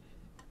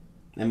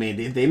 I mean,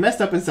 if they messed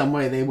up in some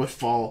way, they would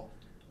fall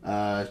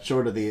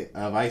short of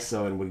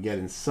ISO and would get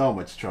in so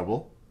much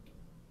trouble.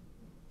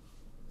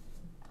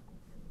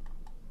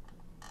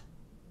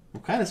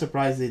 kind of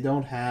surprised they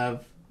don't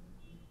have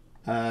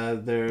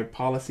their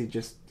policy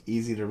just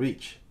easy to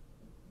reach.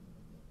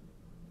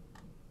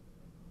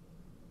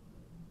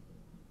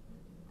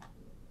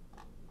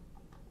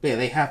 But yeah,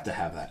 they have to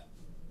have that.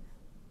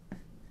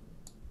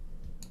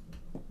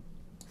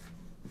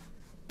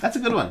 That's a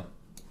good one.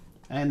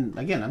 And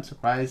again, I'm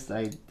surprised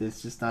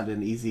it's just not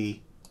an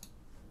easy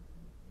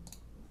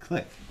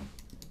click.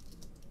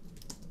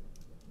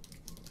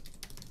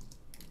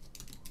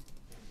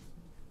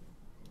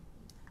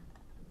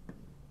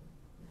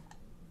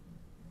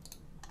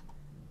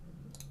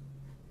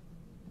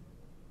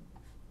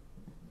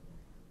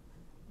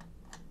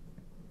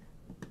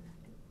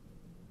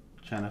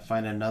 Trying to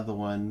find another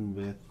one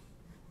with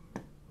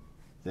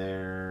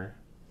their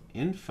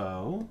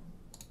info.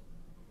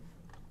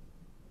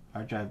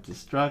 Hard drive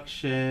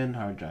destruction,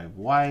 hard drive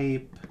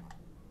wipe,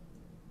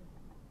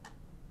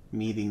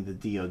 meeting the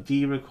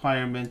DoD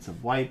requirements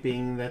of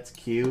wiping. That's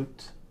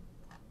cute.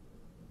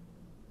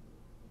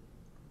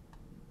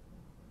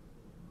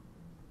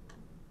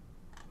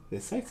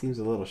 This site seems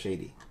a little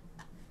shady.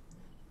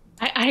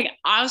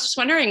 I was just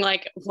wondering,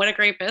 like, what a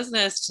great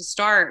business to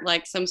start,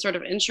 like some sort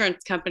of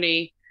insurance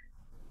company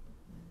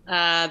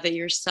that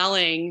you're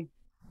selling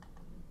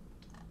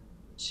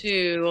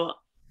to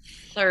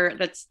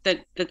that's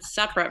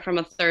separate from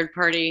a third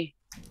party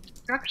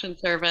destruction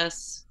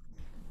service.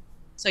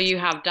 So you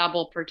have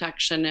double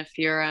protection if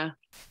you're a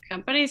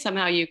company.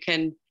 Somehow you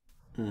can.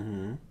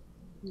 I'm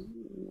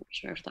not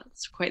sure if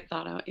that's quite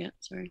thought out yet.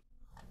 Sorry.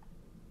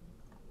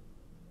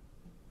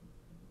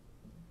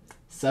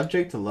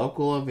 Subject to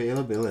local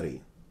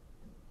availability.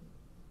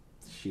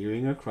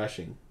 Shearing or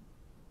crushing.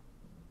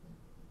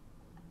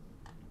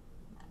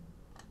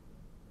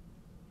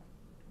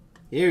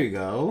 Here we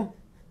go.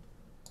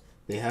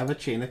 They have a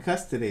chain of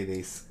custody.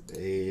 They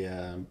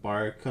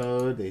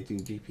barcode. They do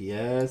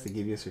GPS. They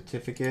give you a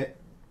certificate.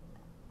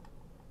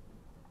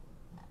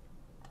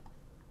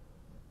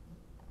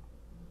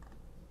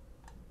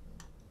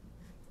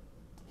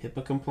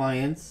 HIPAA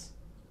compliance.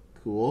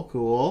 Cool,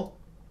 cool.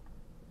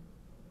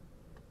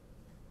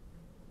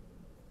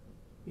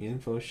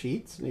 Info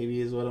sheets, maybe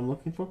is what I'm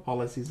looking for.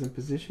 Policies and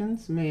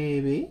positions,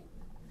 maybe.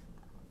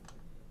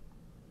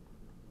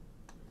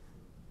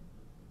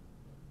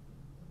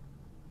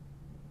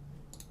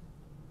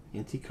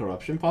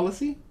 Anti-corruption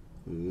policy?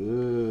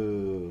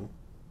 Ooh.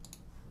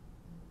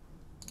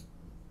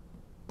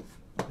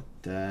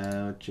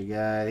 What you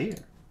got here?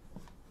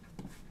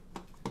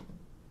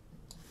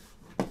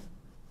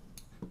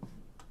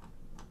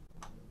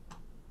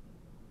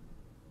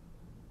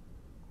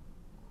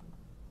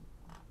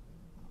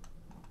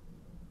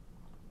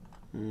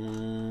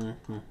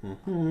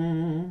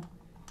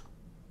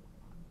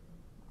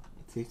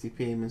 Safety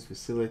payments,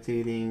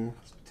 facilitating,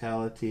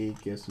 hospitality,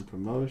 gifts and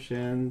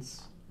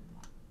promotions.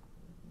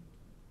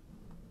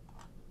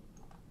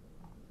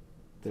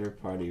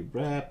 Third-party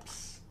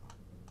reps.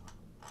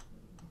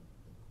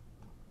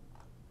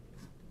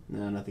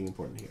 No, nothing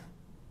important here.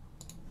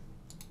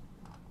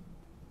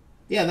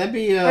 Yeah, that'd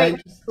be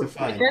interesting to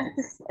find.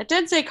 It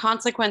did say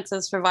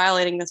consequences for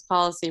violating this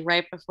policy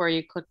right before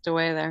you clicked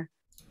away there.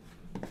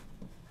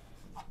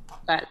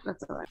 But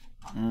that's all right.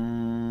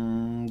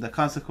 The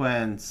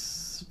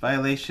consequence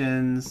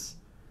violations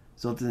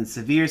resulted in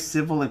severe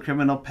civil and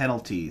criminal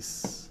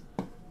penalties.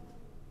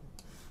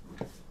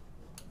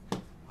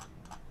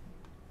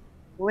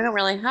 We don't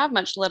really have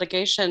much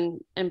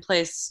litigation in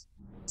place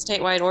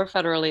statewide or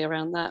federally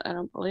around that, I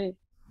don't believe.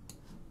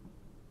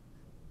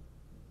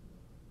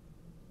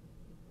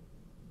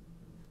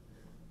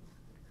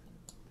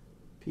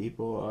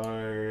 People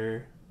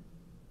are...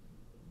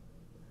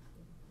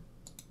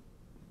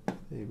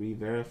 They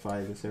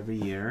re-verify this every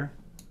year.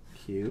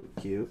 Cute,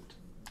 cute.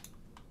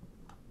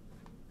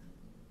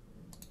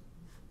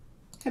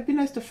 It'd be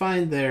nice to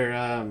find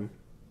their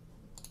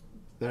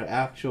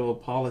actual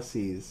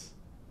policies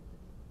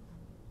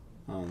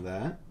on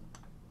that.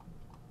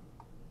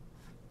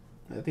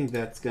 I think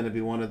that's going to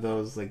be one of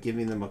those, like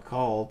giving them a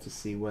call to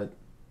see what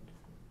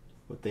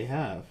they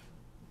have.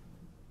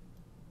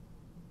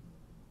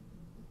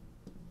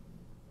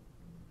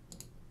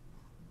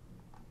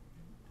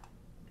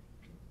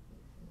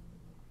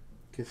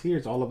 Because here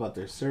it's all about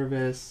their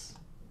service,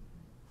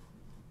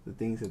 the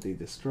things that they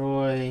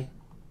destroy.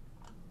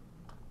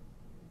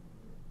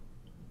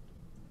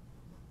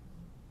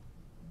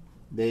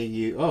 They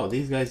use, oh,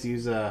 these guys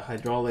use a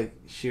hydraulic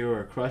shearer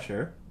or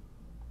crusher.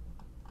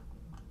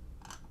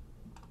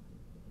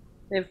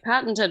 They've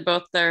patented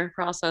both their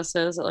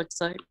processes, it looks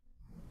like.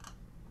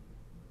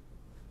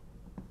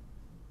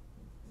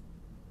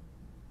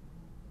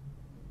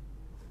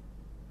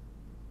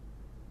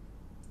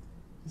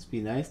 It'd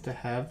be nice to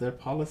have their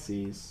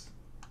policies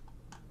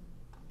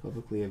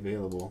publicly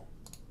available.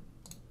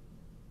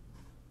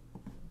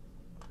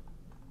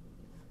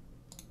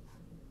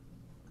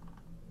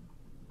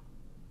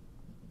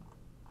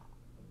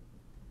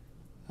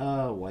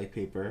 White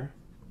paper.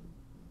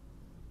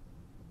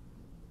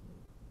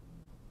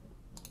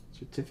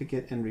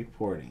 Certificate and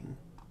reporting.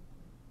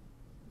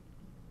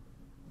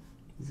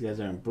 These guys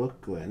are in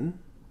Brooklyn.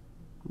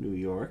 New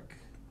York.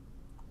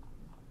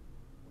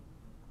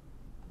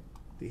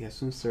 They have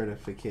some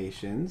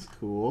certifications.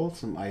 Cool.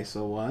 Some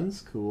ISO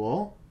ones.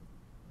 Cool.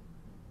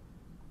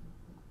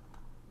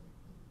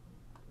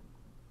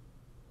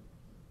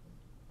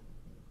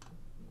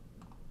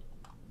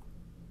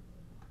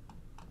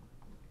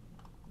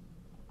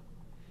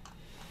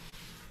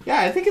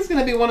 Yeah, I think it's going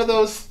to be one of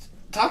those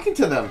talking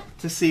to them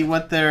to see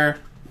what their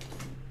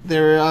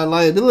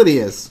liability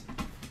is,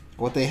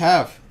 what they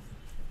have.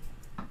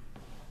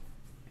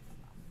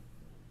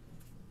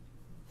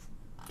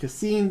 Because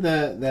seeing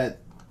that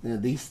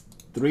these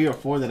 3 or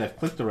 4 that I've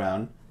clicked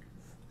around,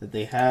 that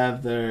they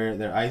have their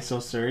ISO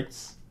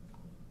certs,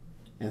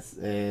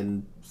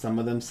 and some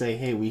of them say,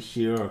 hey, we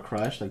shear or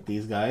crush like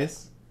these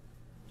guys,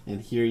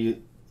 and here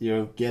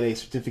you'll get a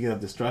certificate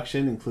of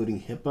destruction,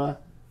 including HIPAA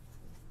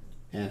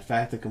and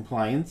FACTA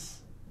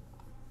compliance.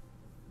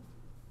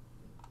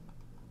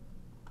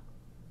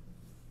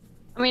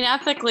 I mean,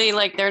 ethically,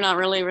 like, they're not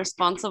really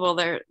responsible.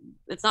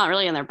 It's not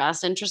really in their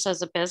best interest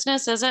as a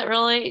business, is it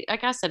really? I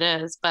guess it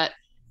is, but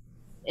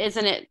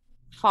isn't it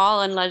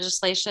fall in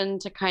legislation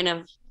to kind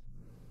of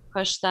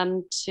push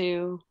them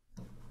to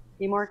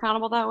be more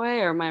accountable that way,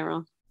 or am I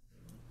wrong?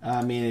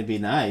 I mean, it'd be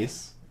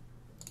nice.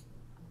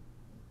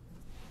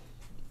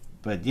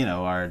 But,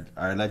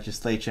 our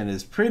legislation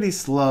is pretty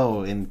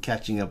slow in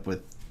catching up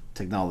with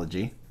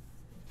technology.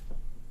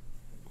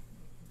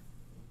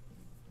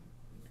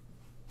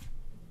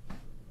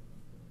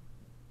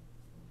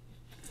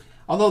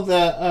 Although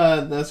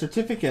the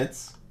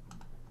certificates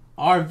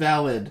are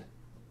valid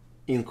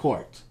in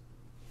court.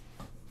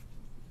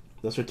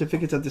 The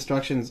certificates of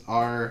destructions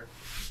are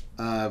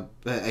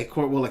a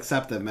court will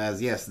accept them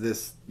as, yes,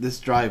 this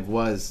drive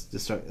was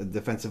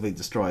defensively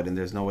destroyed and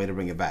there's no way to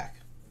bring it back.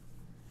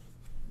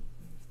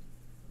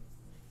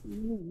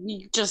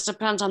 It just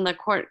depends on the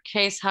court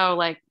case how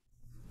like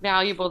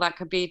valuable that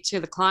could be to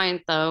the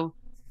client, though,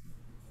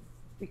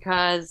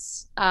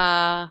 because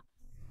not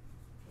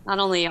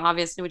only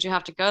obviously would you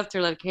have to go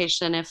through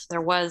litigation if there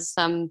was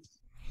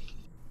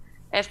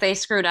if they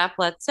screwed up,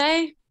 let's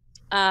say,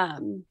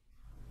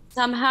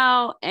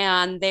 somehow,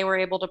 and they were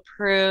able to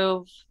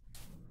prove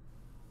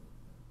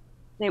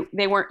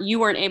you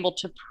weren't able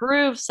to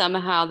prove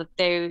somehow that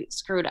they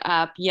screwed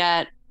up,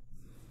 yet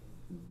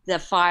the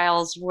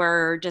files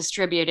were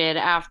distributed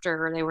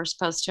after they were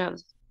supposed to have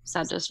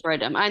said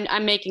destroyed them.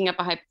 I'm making up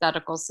a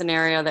hypothetical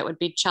scenario that would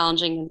be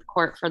challenging in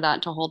court for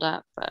that to hold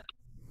up, but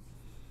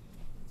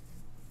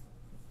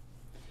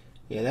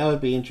yeah, that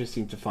would be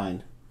interesting to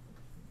find.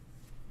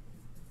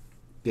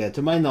 Yeah,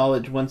 to my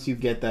knowledge, once you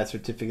get that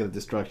certificate of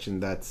destruction,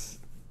 that's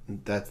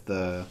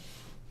the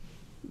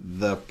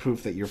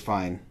proof that you're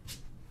fine.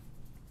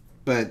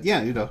 But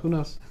yeah, who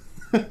knows?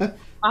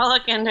 I'll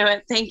look into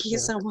it. Thank you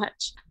so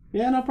much.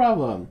 Yeah, no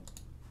problem.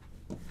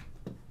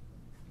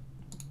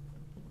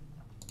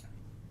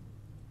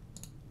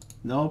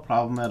 No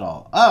problem at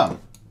all.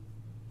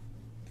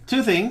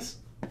 2 things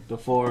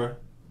before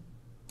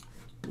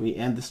we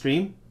end the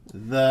stream.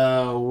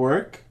 The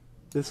work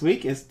this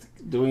week is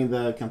doing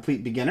the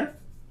complete beginner,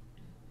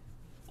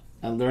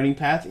 a learning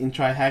path in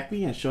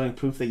TryHackMe, and showing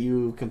proof that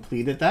you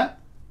completed that.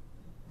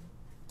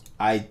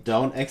 I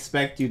don't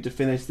expect you to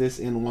finish this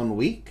in 1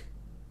 week.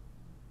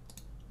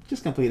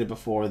 Just complete it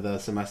before the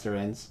semester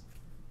ends.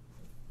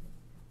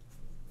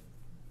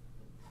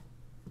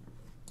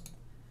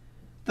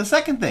 The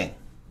second thing,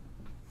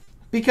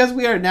 because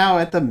we are now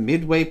at the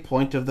midway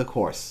point of the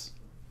course,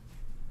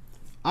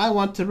 I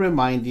want to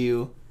remind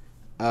you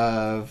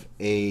of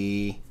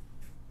a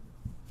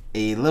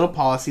little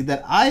policy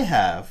that I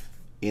have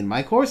in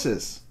my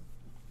courses.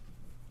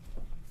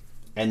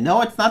 And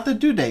no, it's not the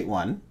due date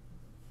one.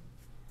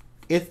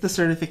 It's the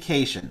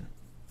certification.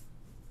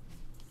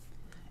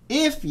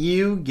 If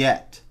you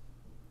get,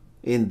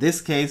 in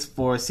this case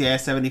for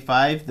CIS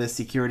 75, the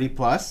Security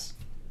Plus,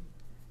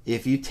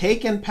 if you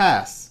take and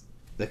pass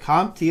the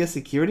CompTIA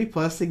Security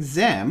Plus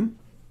exam,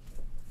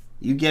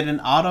 you get an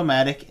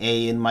automatic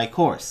A in my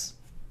course,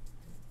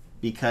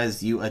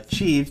 because you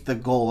achieved the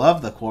goal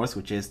of the course,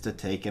 which is to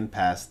take and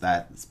pass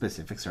that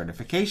specific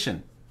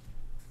certification.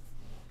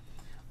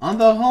 On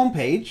the home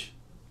page,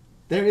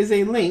 there is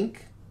a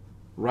link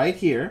right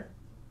here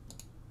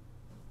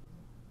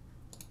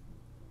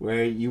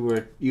where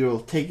you'll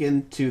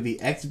taken to the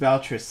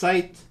X-Voucher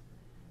site.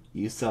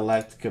 You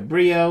select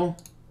Cabrillo,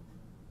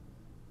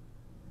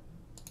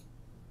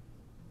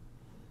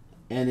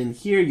 and in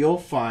here you'll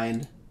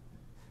find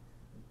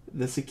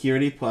the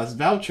Security Plus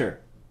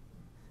voucher.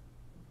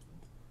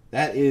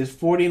 That is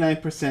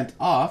 49%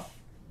 off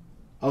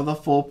of the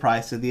full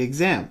price of the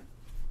exam.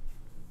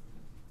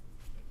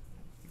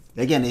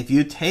 Again, if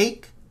you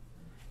take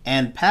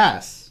and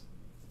pass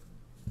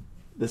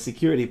the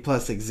Security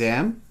Plus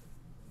exam,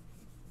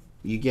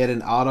 you get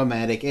an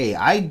automatic A.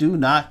 I do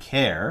not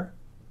care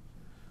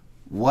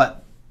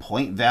what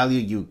point value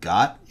you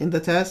got in the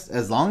test.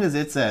 As long as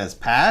it says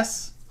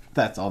pass,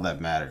 that's all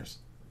that matters.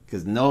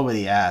 Because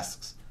nobody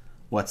asks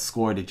what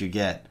score did you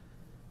get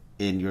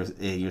in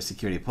your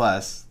Security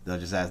Plus. They'll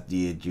just ask,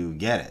 did you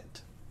get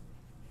it?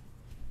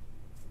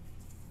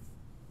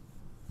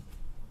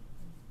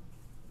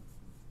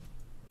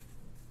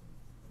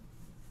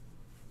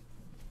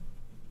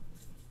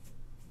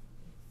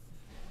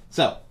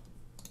 So,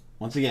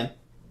 once again,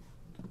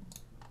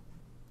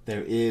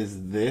 there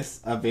is this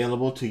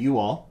available to you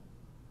all.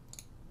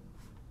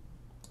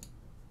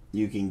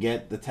 You can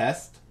get the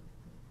test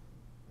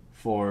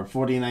for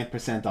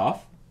 49%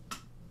 off.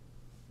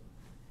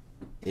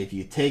 If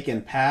you take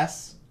and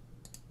pass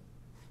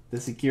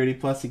the Security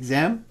Plus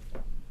exam,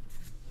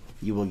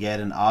 you will get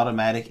an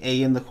automatic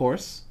A in the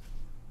course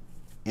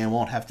and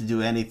won't have to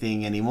do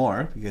anything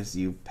anymore because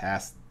you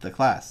passed the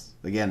class.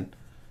 Again,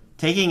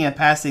 taking and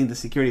passing the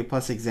Security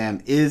Plus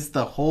exam is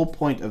the whole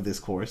point of this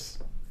course.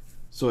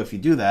 So if you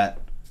do that,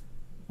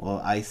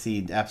 well, I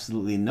see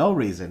absolutely no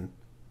reason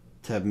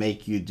to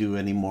make you do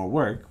any more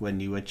work when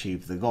you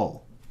achieve the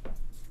goal.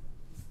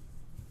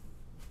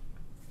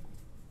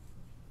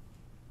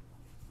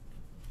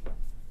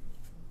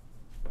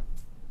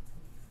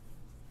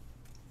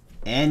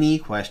 Any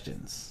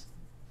questions?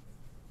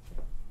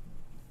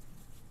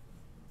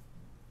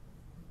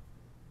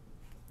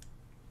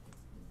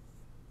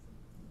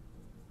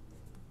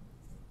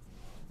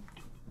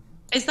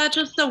 Is that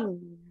just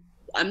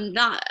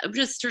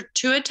just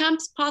 2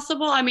 attempts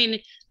possible? I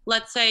mean,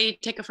 let's say you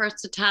take a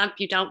first attempt,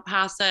 you don't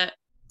pass it,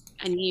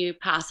 and you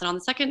pass it on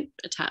the second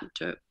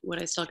attempt.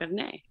 Would I still get an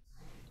A?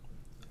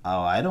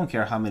 Oh, I don't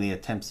care how many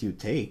attempts you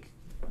take.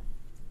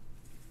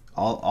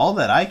 All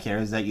that I care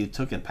is that you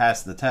took and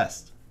passed the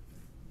test.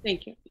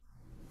 Thank you.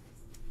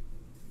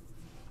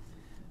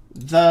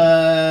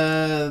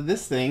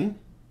 This thing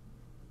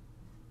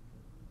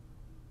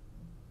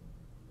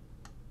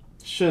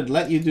should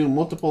let you do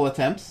multiple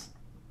attempts.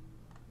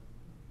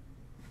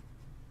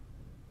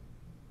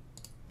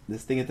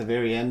 This thing at the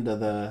very end of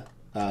the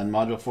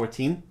module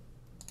 14.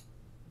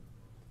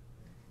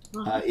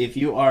 If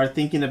you are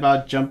thinking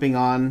about jumping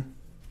on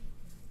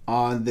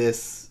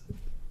this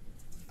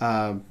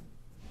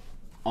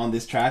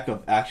track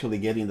of actually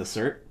getting the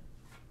cert,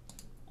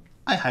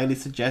 I highly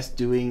suggest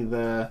doing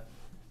the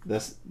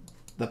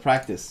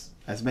practice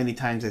as many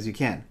times as you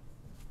can.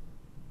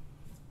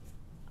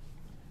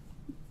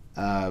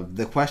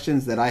 The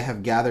questions that I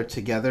have gathered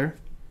together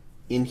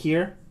in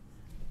here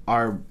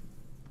are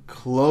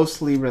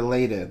closely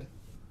related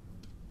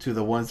to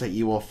the ones that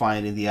you will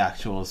find in the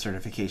actual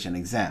certification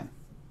exam.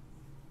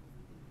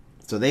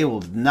 So they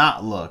will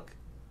not look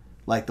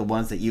like the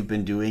ones that you've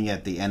been doing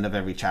at the end of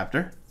every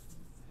chapter.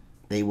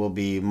 They will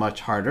be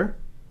much harder.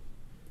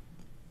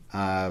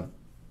 I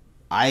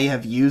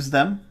have used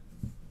them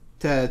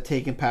to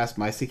take and pass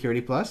my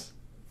Security Plus.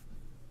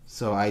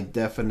 So I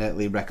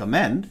definitely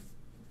recommend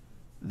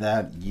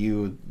that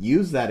you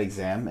use that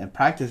exam and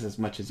practice as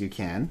much as you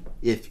can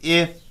if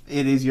it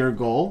is your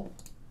goal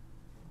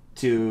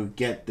to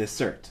get this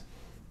cert.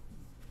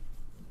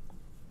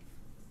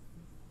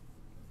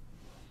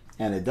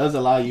 And it does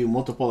allow you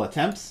multiple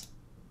attempts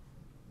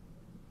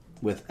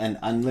with an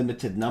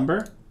unlimited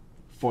number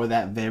for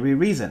that very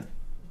reason.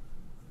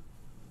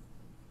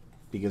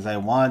 Because I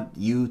want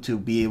you to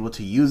be able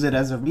to use it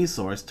as a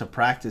resource to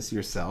practice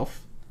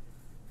yourself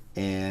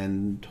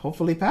and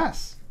hopefully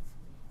pass.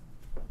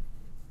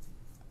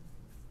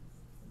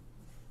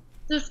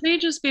 This may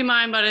just be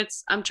mine, but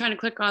I'm trying to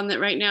click on it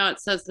right now. It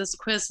says this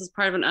quiz is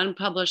part of an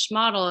unpublished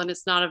model and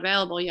it's not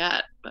available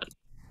yet, but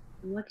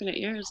I'm looking at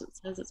yours. It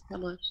says it's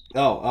published.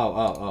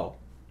 Oh.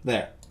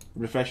 There.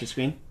 Refresh your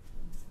screen.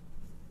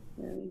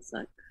 There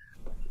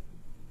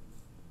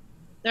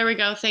we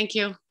go. Thank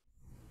you.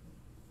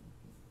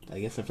 I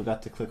guess I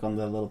forgot to click on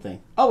the little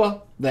thing. Oh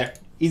well, there.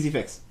 Easy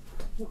fix.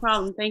 No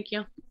problem. Thank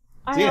you.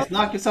 So yes,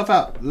 knock yourself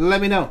out.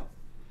 Let me know.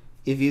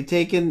 If you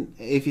take and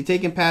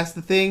pass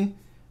the thing,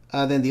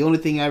 then the only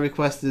thing I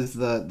request is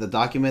the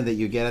document that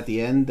you get at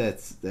the end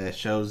that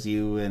shows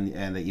you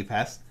and that you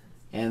passed,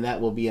 and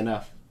that will be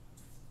enough.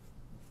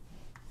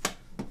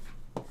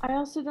 I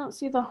also don't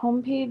see the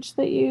homepage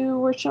that you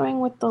were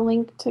showing with the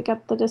link to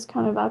get the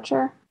discounted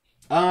voucher.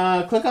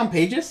 Click on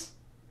Pages,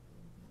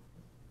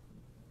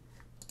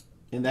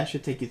 and that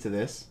should take you to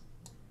this.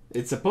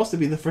 It's supposed to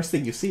be the first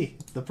thing you see,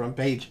 the front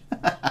page.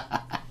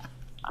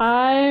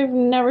 I've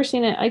never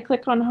seen it. I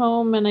click on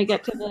Home, and I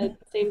get to the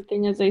same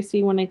thing as I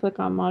see when I click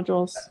on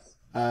Modules.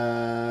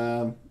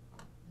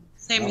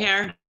 Same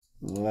here.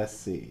 Let's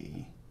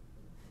see.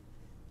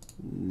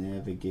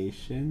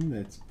 Navigation.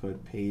 Let's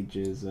put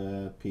Pages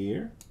up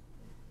here.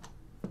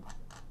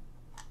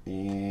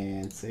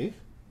 And save.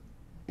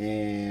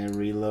 And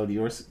reload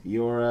your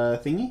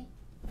thingy.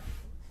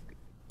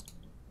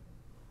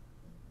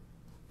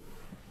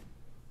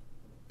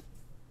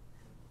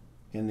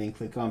 And then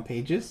click on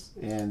Pages,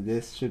 and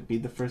this should be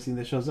the first thing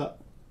that shows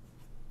up.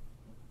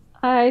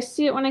 I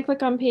see it when I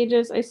click on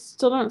Pages. I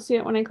still don't see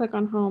it when I click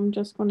on Home,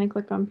 just when I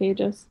click on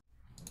Pages.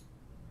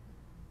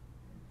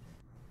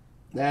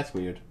 That's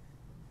weird.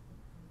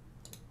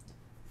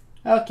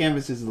 Oh,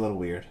 Canvas is a little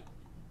weird.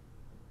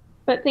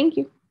 But thank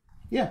you.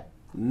 Yeah,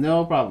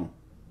 no problem.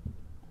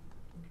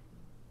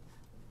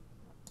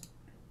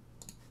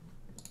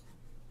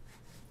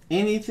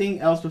 Anything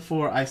else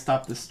before I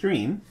stop the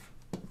stream?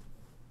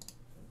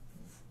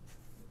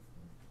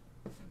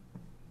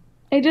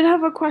 I did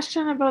have a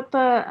question about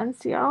the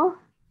NCL.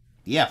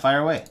 Yeah,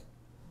 fire away.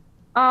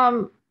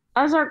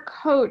 as our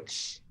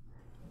coach,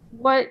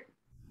 what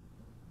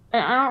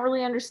I don't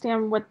really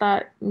understand what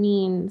that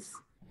means.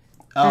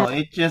 Oh,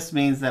 it just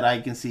means that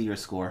I can see your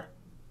score.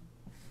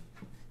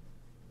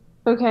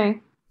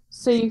 Okay.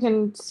 So you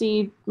can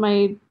see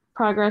my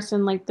progress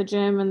in like the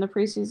gym and the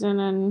preseason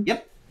and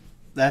Yep,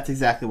 that's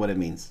exactly what it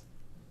means.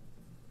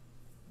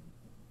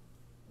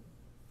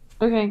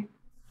 okay.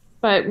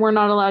 But we're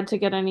not allowed to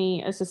get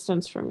any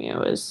assistance from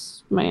you,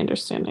 is my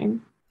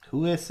understanding.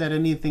 Who has said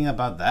anything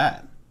about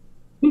that?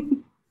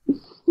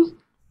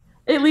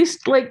 At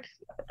least like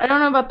I don't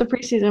know about the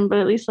preseason, but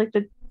at least like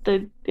the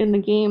in the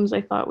games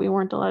I thought we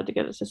weren't allowed to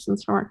get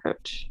assistance from our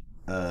coach.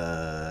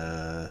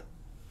 I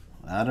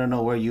don't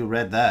know where you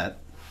read that.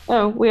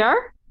 Oh, we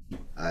are?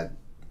 I,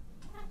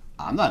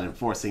 I'm not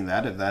enforcing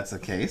that if that's the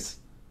case.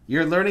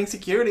 You're learning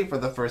security for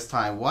the first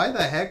time. Why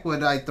the heck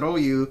would I throw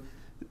you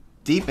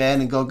deep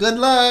end and go, good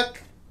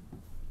luck?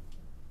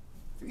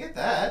 Forget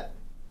that.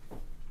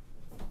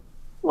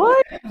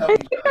 What? I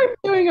think I'm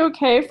doing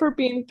okay for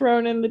being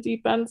thrown in the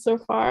deep end so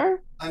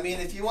far. I mean,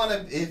 if you want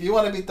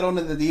to be thrown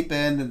in the deep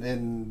end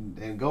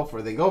and go for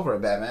it, then go for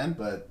it, Batman.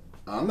 But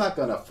I'm not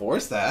gonna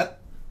force that.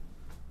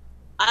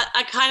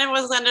 I kind of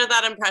was under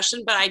that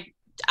impression, but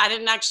I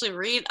didn't actually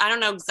read. I don't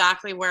know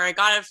exactly where I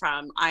got it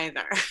from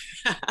either.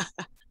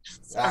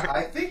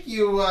 I think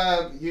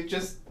you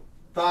just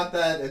thought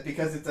that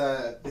because it's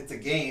a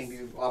game,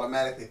 you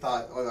automatically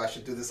thought, oh, I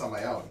should do this on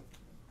my own.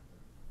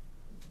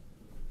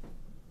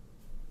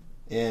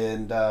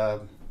 And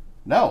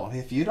no,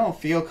 if you don't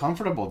feel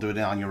comfortable doing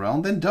it on your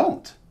own, then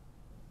don't.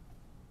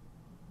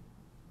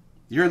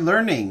 You're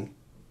learning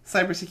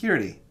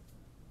cybersecurity.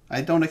 I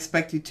don't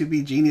expect you to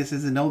be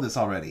geniuses and know this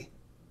already.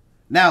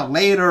 Now,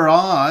 later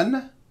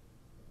on,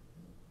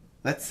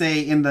 let's say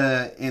in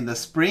the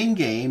spring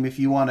game, if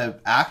you want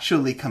to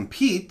actually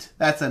compete,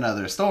 that's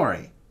another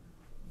story.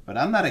 But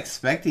I'm not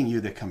expecting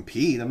you to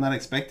compete. I'm not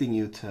expecting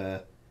you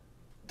to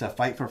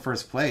fight for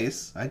first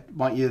place. I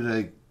want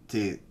you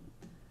to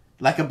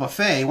like a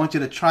buffet, I want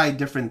you to try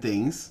different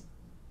things,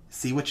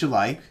 see what you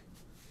like,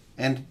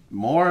 and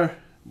more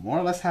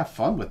or less have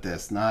fun with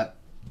this, not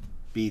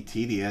be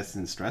tedious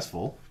and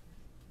stressful.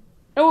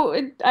 Oh,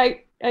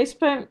 I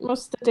spent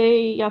most of the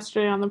day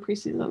yesterday on the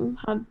preseason.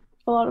 Had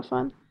a lot of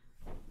fun.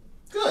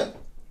 Good.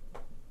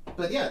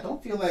 But yeah,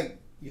 don't feel like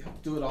you have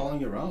to do it all on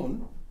your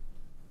own.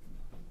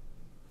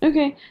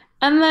 Okay.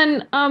 And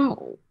then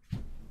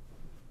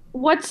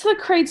what's the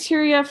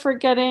criteria for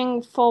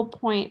getting full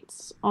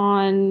points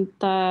on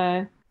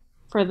for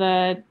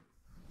the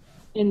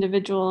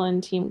individual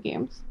and team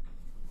games?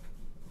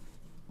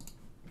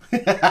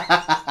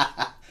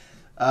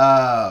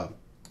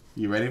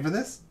 You ready for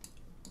this?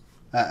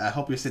 I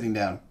hope you're sitting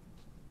down.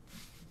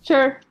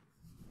 Sure.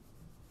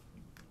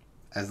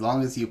 As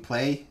long as you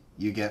play,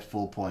 you get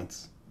full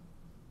points.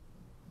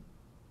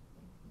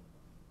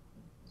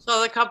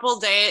 So the couple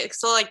days,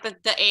 so like the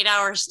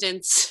 8-hour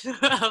stints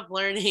of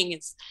learning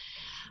is,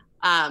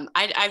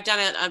 I've done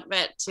it a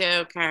bit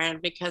too,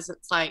 Karen, because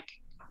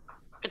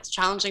it's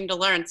challenging to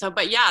learn. So,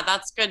 but yeah,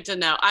 that's good to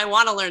know. I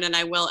want to learn and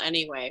I will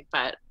anyway,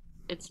 but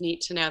it's neat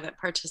to know that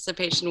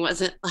participation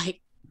wasn't like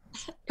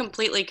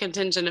completely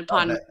contingent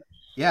upon.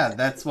 Yeah,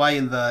 that's why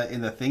in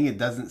the thing it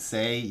doesn't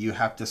say you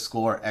have to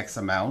score X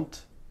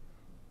amount.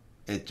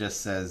 It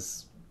just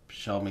says,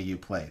 show me you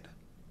played.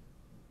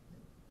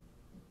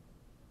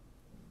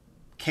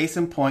 Case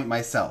in point,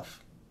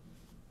 myself.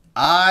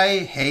 I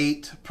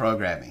hate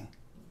programming.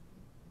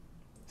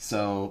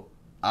 So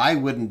I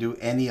wouldn't do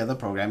any of the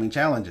programming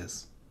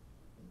challenges.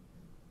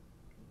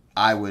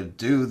 I would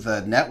do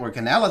the network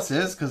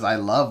analysis because I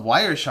love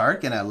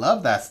Wireshark and I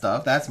love that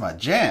stuff. That's my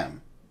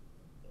jam.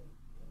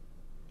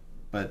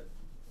 But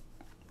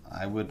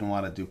I wouldn't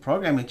want to do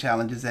programming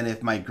challenges, and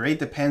if my grade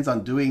depends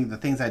on doing the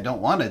things I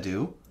don't want to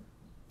do,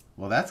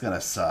 well, that's going to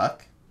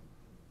suck.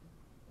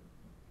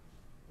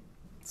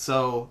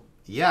 So,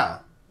 yeah,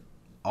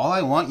 all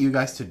I want you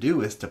guys to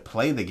do is to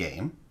play the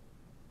game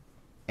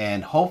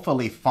and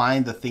hopefully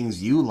find the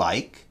things you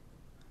like,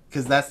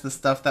 because that's the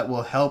stuff that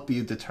will help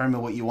you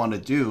determine what you want to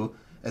do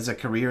as a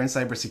career in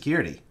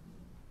cybersecurity.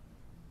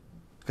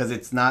 Because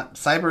it's not,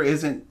 cyber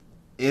isn't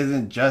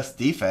just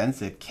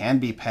defense. It can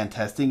be pen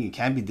testing, it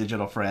can be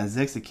digital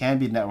forensics, it can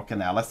be network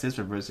analysis,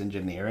 reverse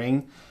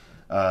engineering.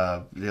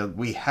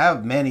 We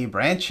have many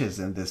branches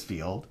in this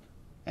field,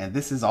 and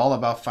this is all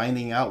about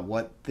finding out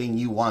what thing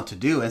you want to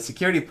do. And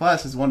Security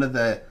Plus is one of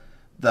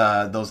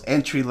those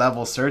entry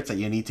level certs that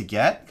you need to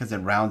get because it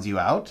rounds you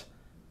out.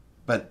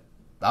 But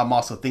I'm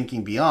also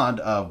thinking beyond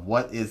of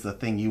what is the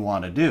thing you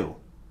want to do.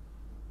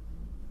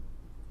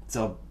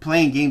 So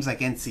playing games like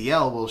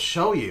NCL will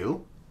show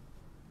you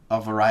a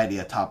variety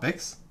of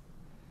topics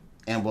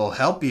and will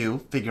help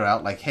you figure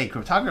out like, hey,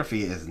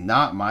 cryptography is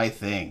not my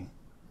thing.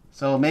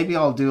 So maybe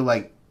I'll do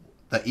like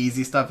the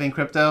easy stuff in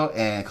crypto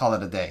and call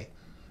it a day.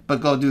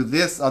 But go do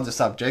this other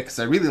subject because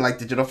I really like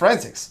digital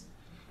forensics.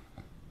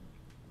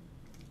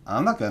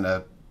 I'm not going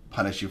to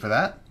punish you for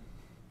that.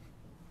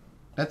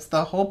 That's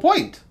the whole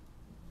point.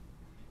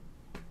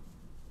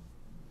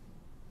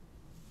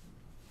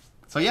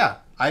 So yeah,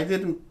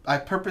 I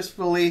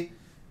purposefully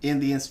in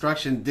the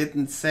instruction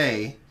didn't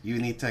say you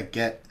need to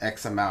get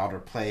X amount or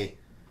play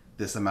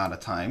this amount of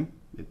time.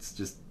 It's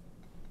just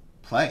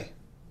play.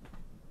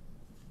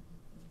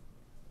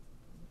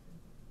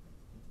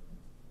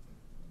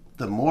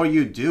 The more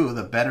you do,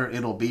 the better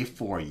it'll be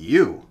for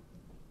you.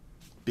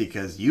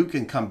 Because you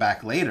can come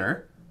back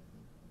later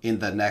in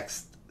the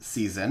next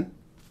season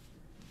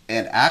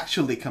and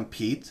actually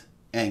compete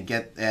and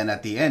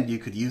at the end you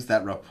could use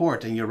that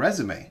report in your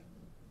resume.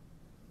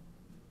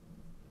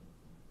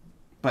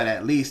 But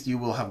at least you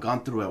will have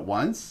gone through it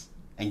once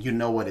and you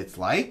know what it's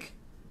like,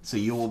 so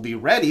you will be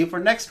ready for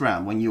next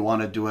round when you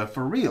want to do it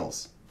for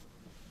reals.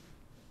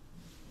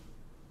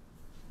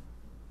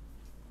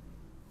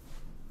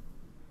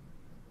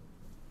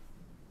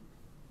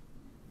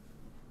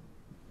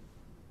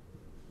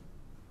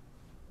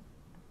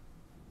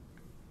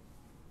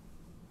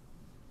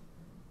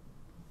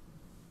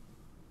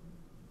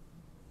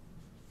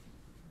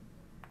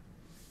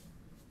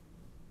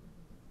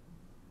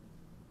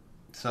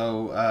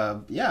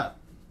 So, yeah,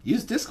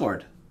 use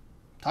Discord.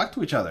 Talk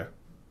to each other.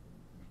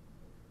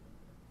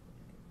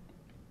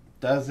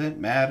 Doesn't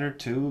matter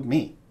to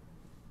me.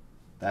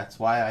 That's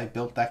why I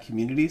built that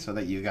community, so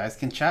that you guys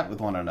can chat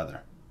with one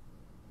another.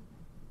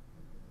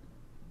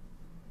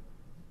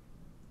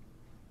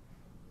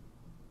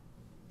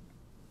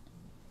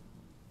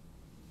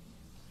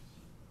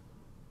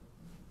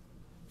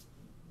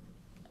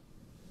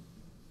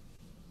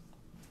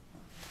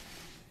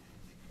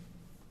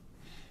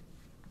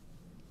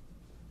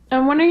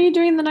 And when are you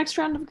doing the next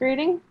round of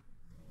grading?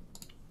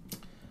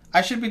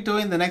 I should be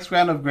doing the next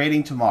round of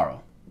grading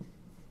tomorrow.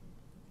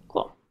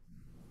 Cool.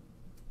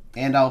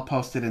 And I'll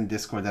post it in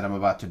Discord that I'm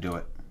about to do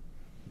it.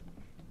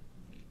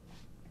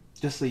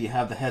 Just so you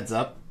have the heads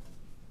up.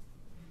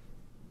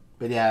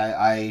 But yeah,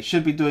 I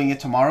should be doing it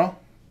tomorrow.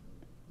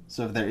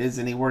 So if there is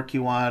any work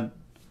you want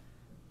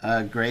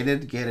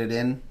graded, get it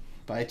in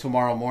by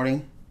tomorrow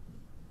morning.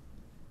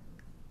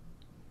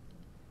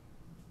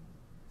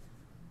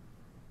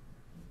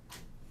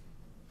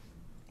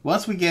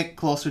 Once we get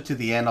closer to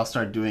the end, I'll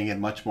start doing it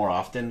much more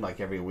often, like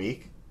every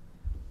week.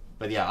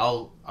 But yeah,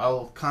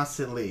 I'll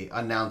constantly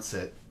announce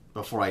it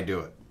before I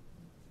do it.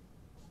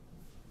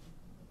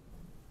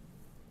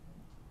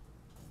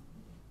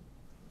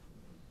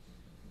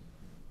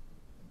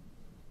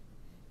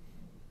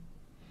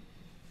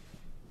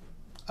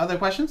 Other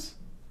questions?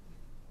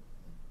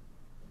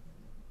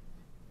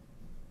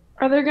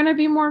 Are there going to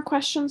be more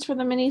questions for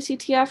the mini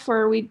CTF,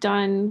 or are we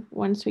done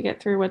once we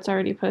get through what's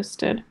already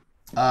posted?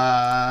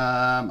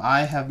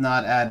 I have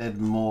not added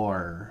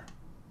more.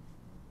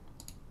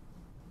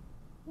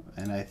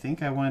 And I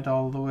think I went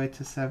all the way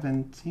to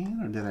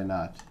 17, or did I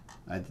not?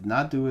 I did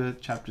not do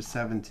it chapter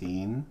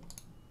 17.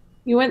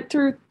 You went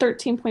through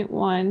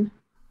 13.1.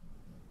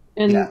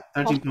 And yeah,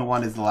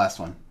 13.1 is the last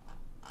one.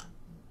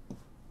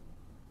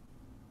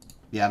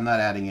 Yeah, I'm not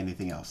adding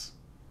anything else.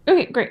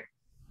 Okay, great.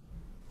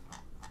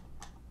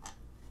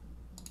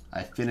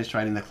 I finished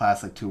writing the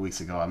class like 2 weeks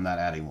ago. I'm not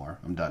adding more.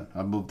 I'm done.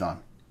 I've moved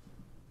on.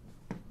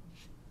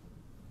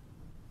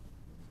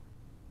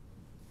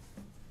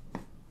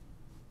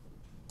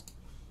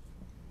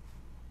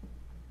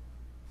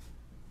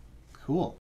 Cool.